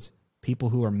stewards, people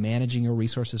who are managing your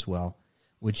resources well.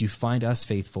 Would you find us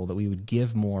faithful, that we would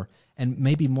give more? And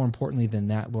maybe more importantly than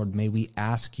that, Lord, may we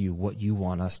ask you what you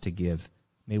want us to give.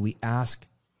 May we ask,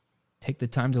 take the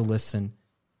time to listen,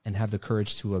 and have the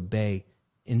courage to obey.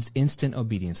 Instant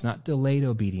obedience, not delayed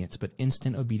obedience, but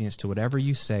instant obedience to whatever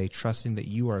you say, trusting that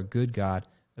you are a good God,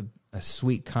 a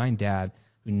sweet, kind dad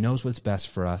who knows what's best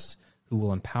for us, who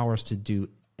will empower us to do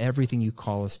everything you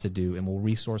call us to do and will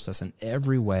resource us in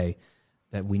every way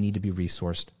that we need to be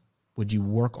resourced. Would you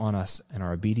work on us and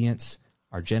our obedience,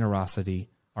 our generosity,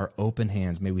 our open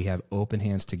hands? May we have open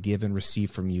hands to give and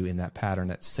receive from you in that pattern,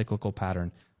 that cyclical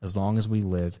pattern, as long as we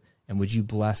live. And would you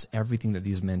bless everything that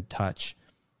these men touch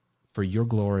for your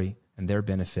glory and their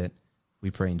benefit? We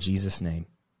pray in Jesus' name.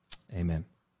 Amen.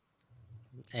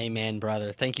 Amen,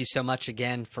 brother. Thank you so much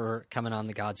again for coming on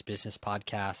the God's Business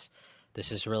podcast.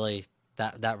 This is really,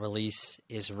 that release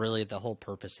is really the whole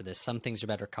purpose of this. Some things are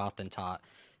better caught than taught.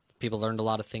 People learned a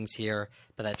lot of things here,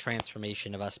 but that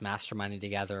transformation of us masterminding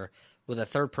together with a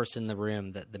third person in the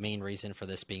room, the main reason for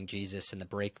this being Jesus and the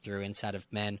breakthrough inside of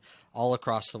men all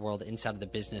across the world, inside of the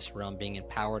business realm, being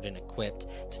empowered and equipped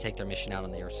to take their mission out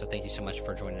on the earth. So thank you so much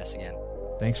for joining us again.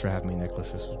 Thanks for having me,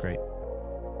 Nicholas. This was great.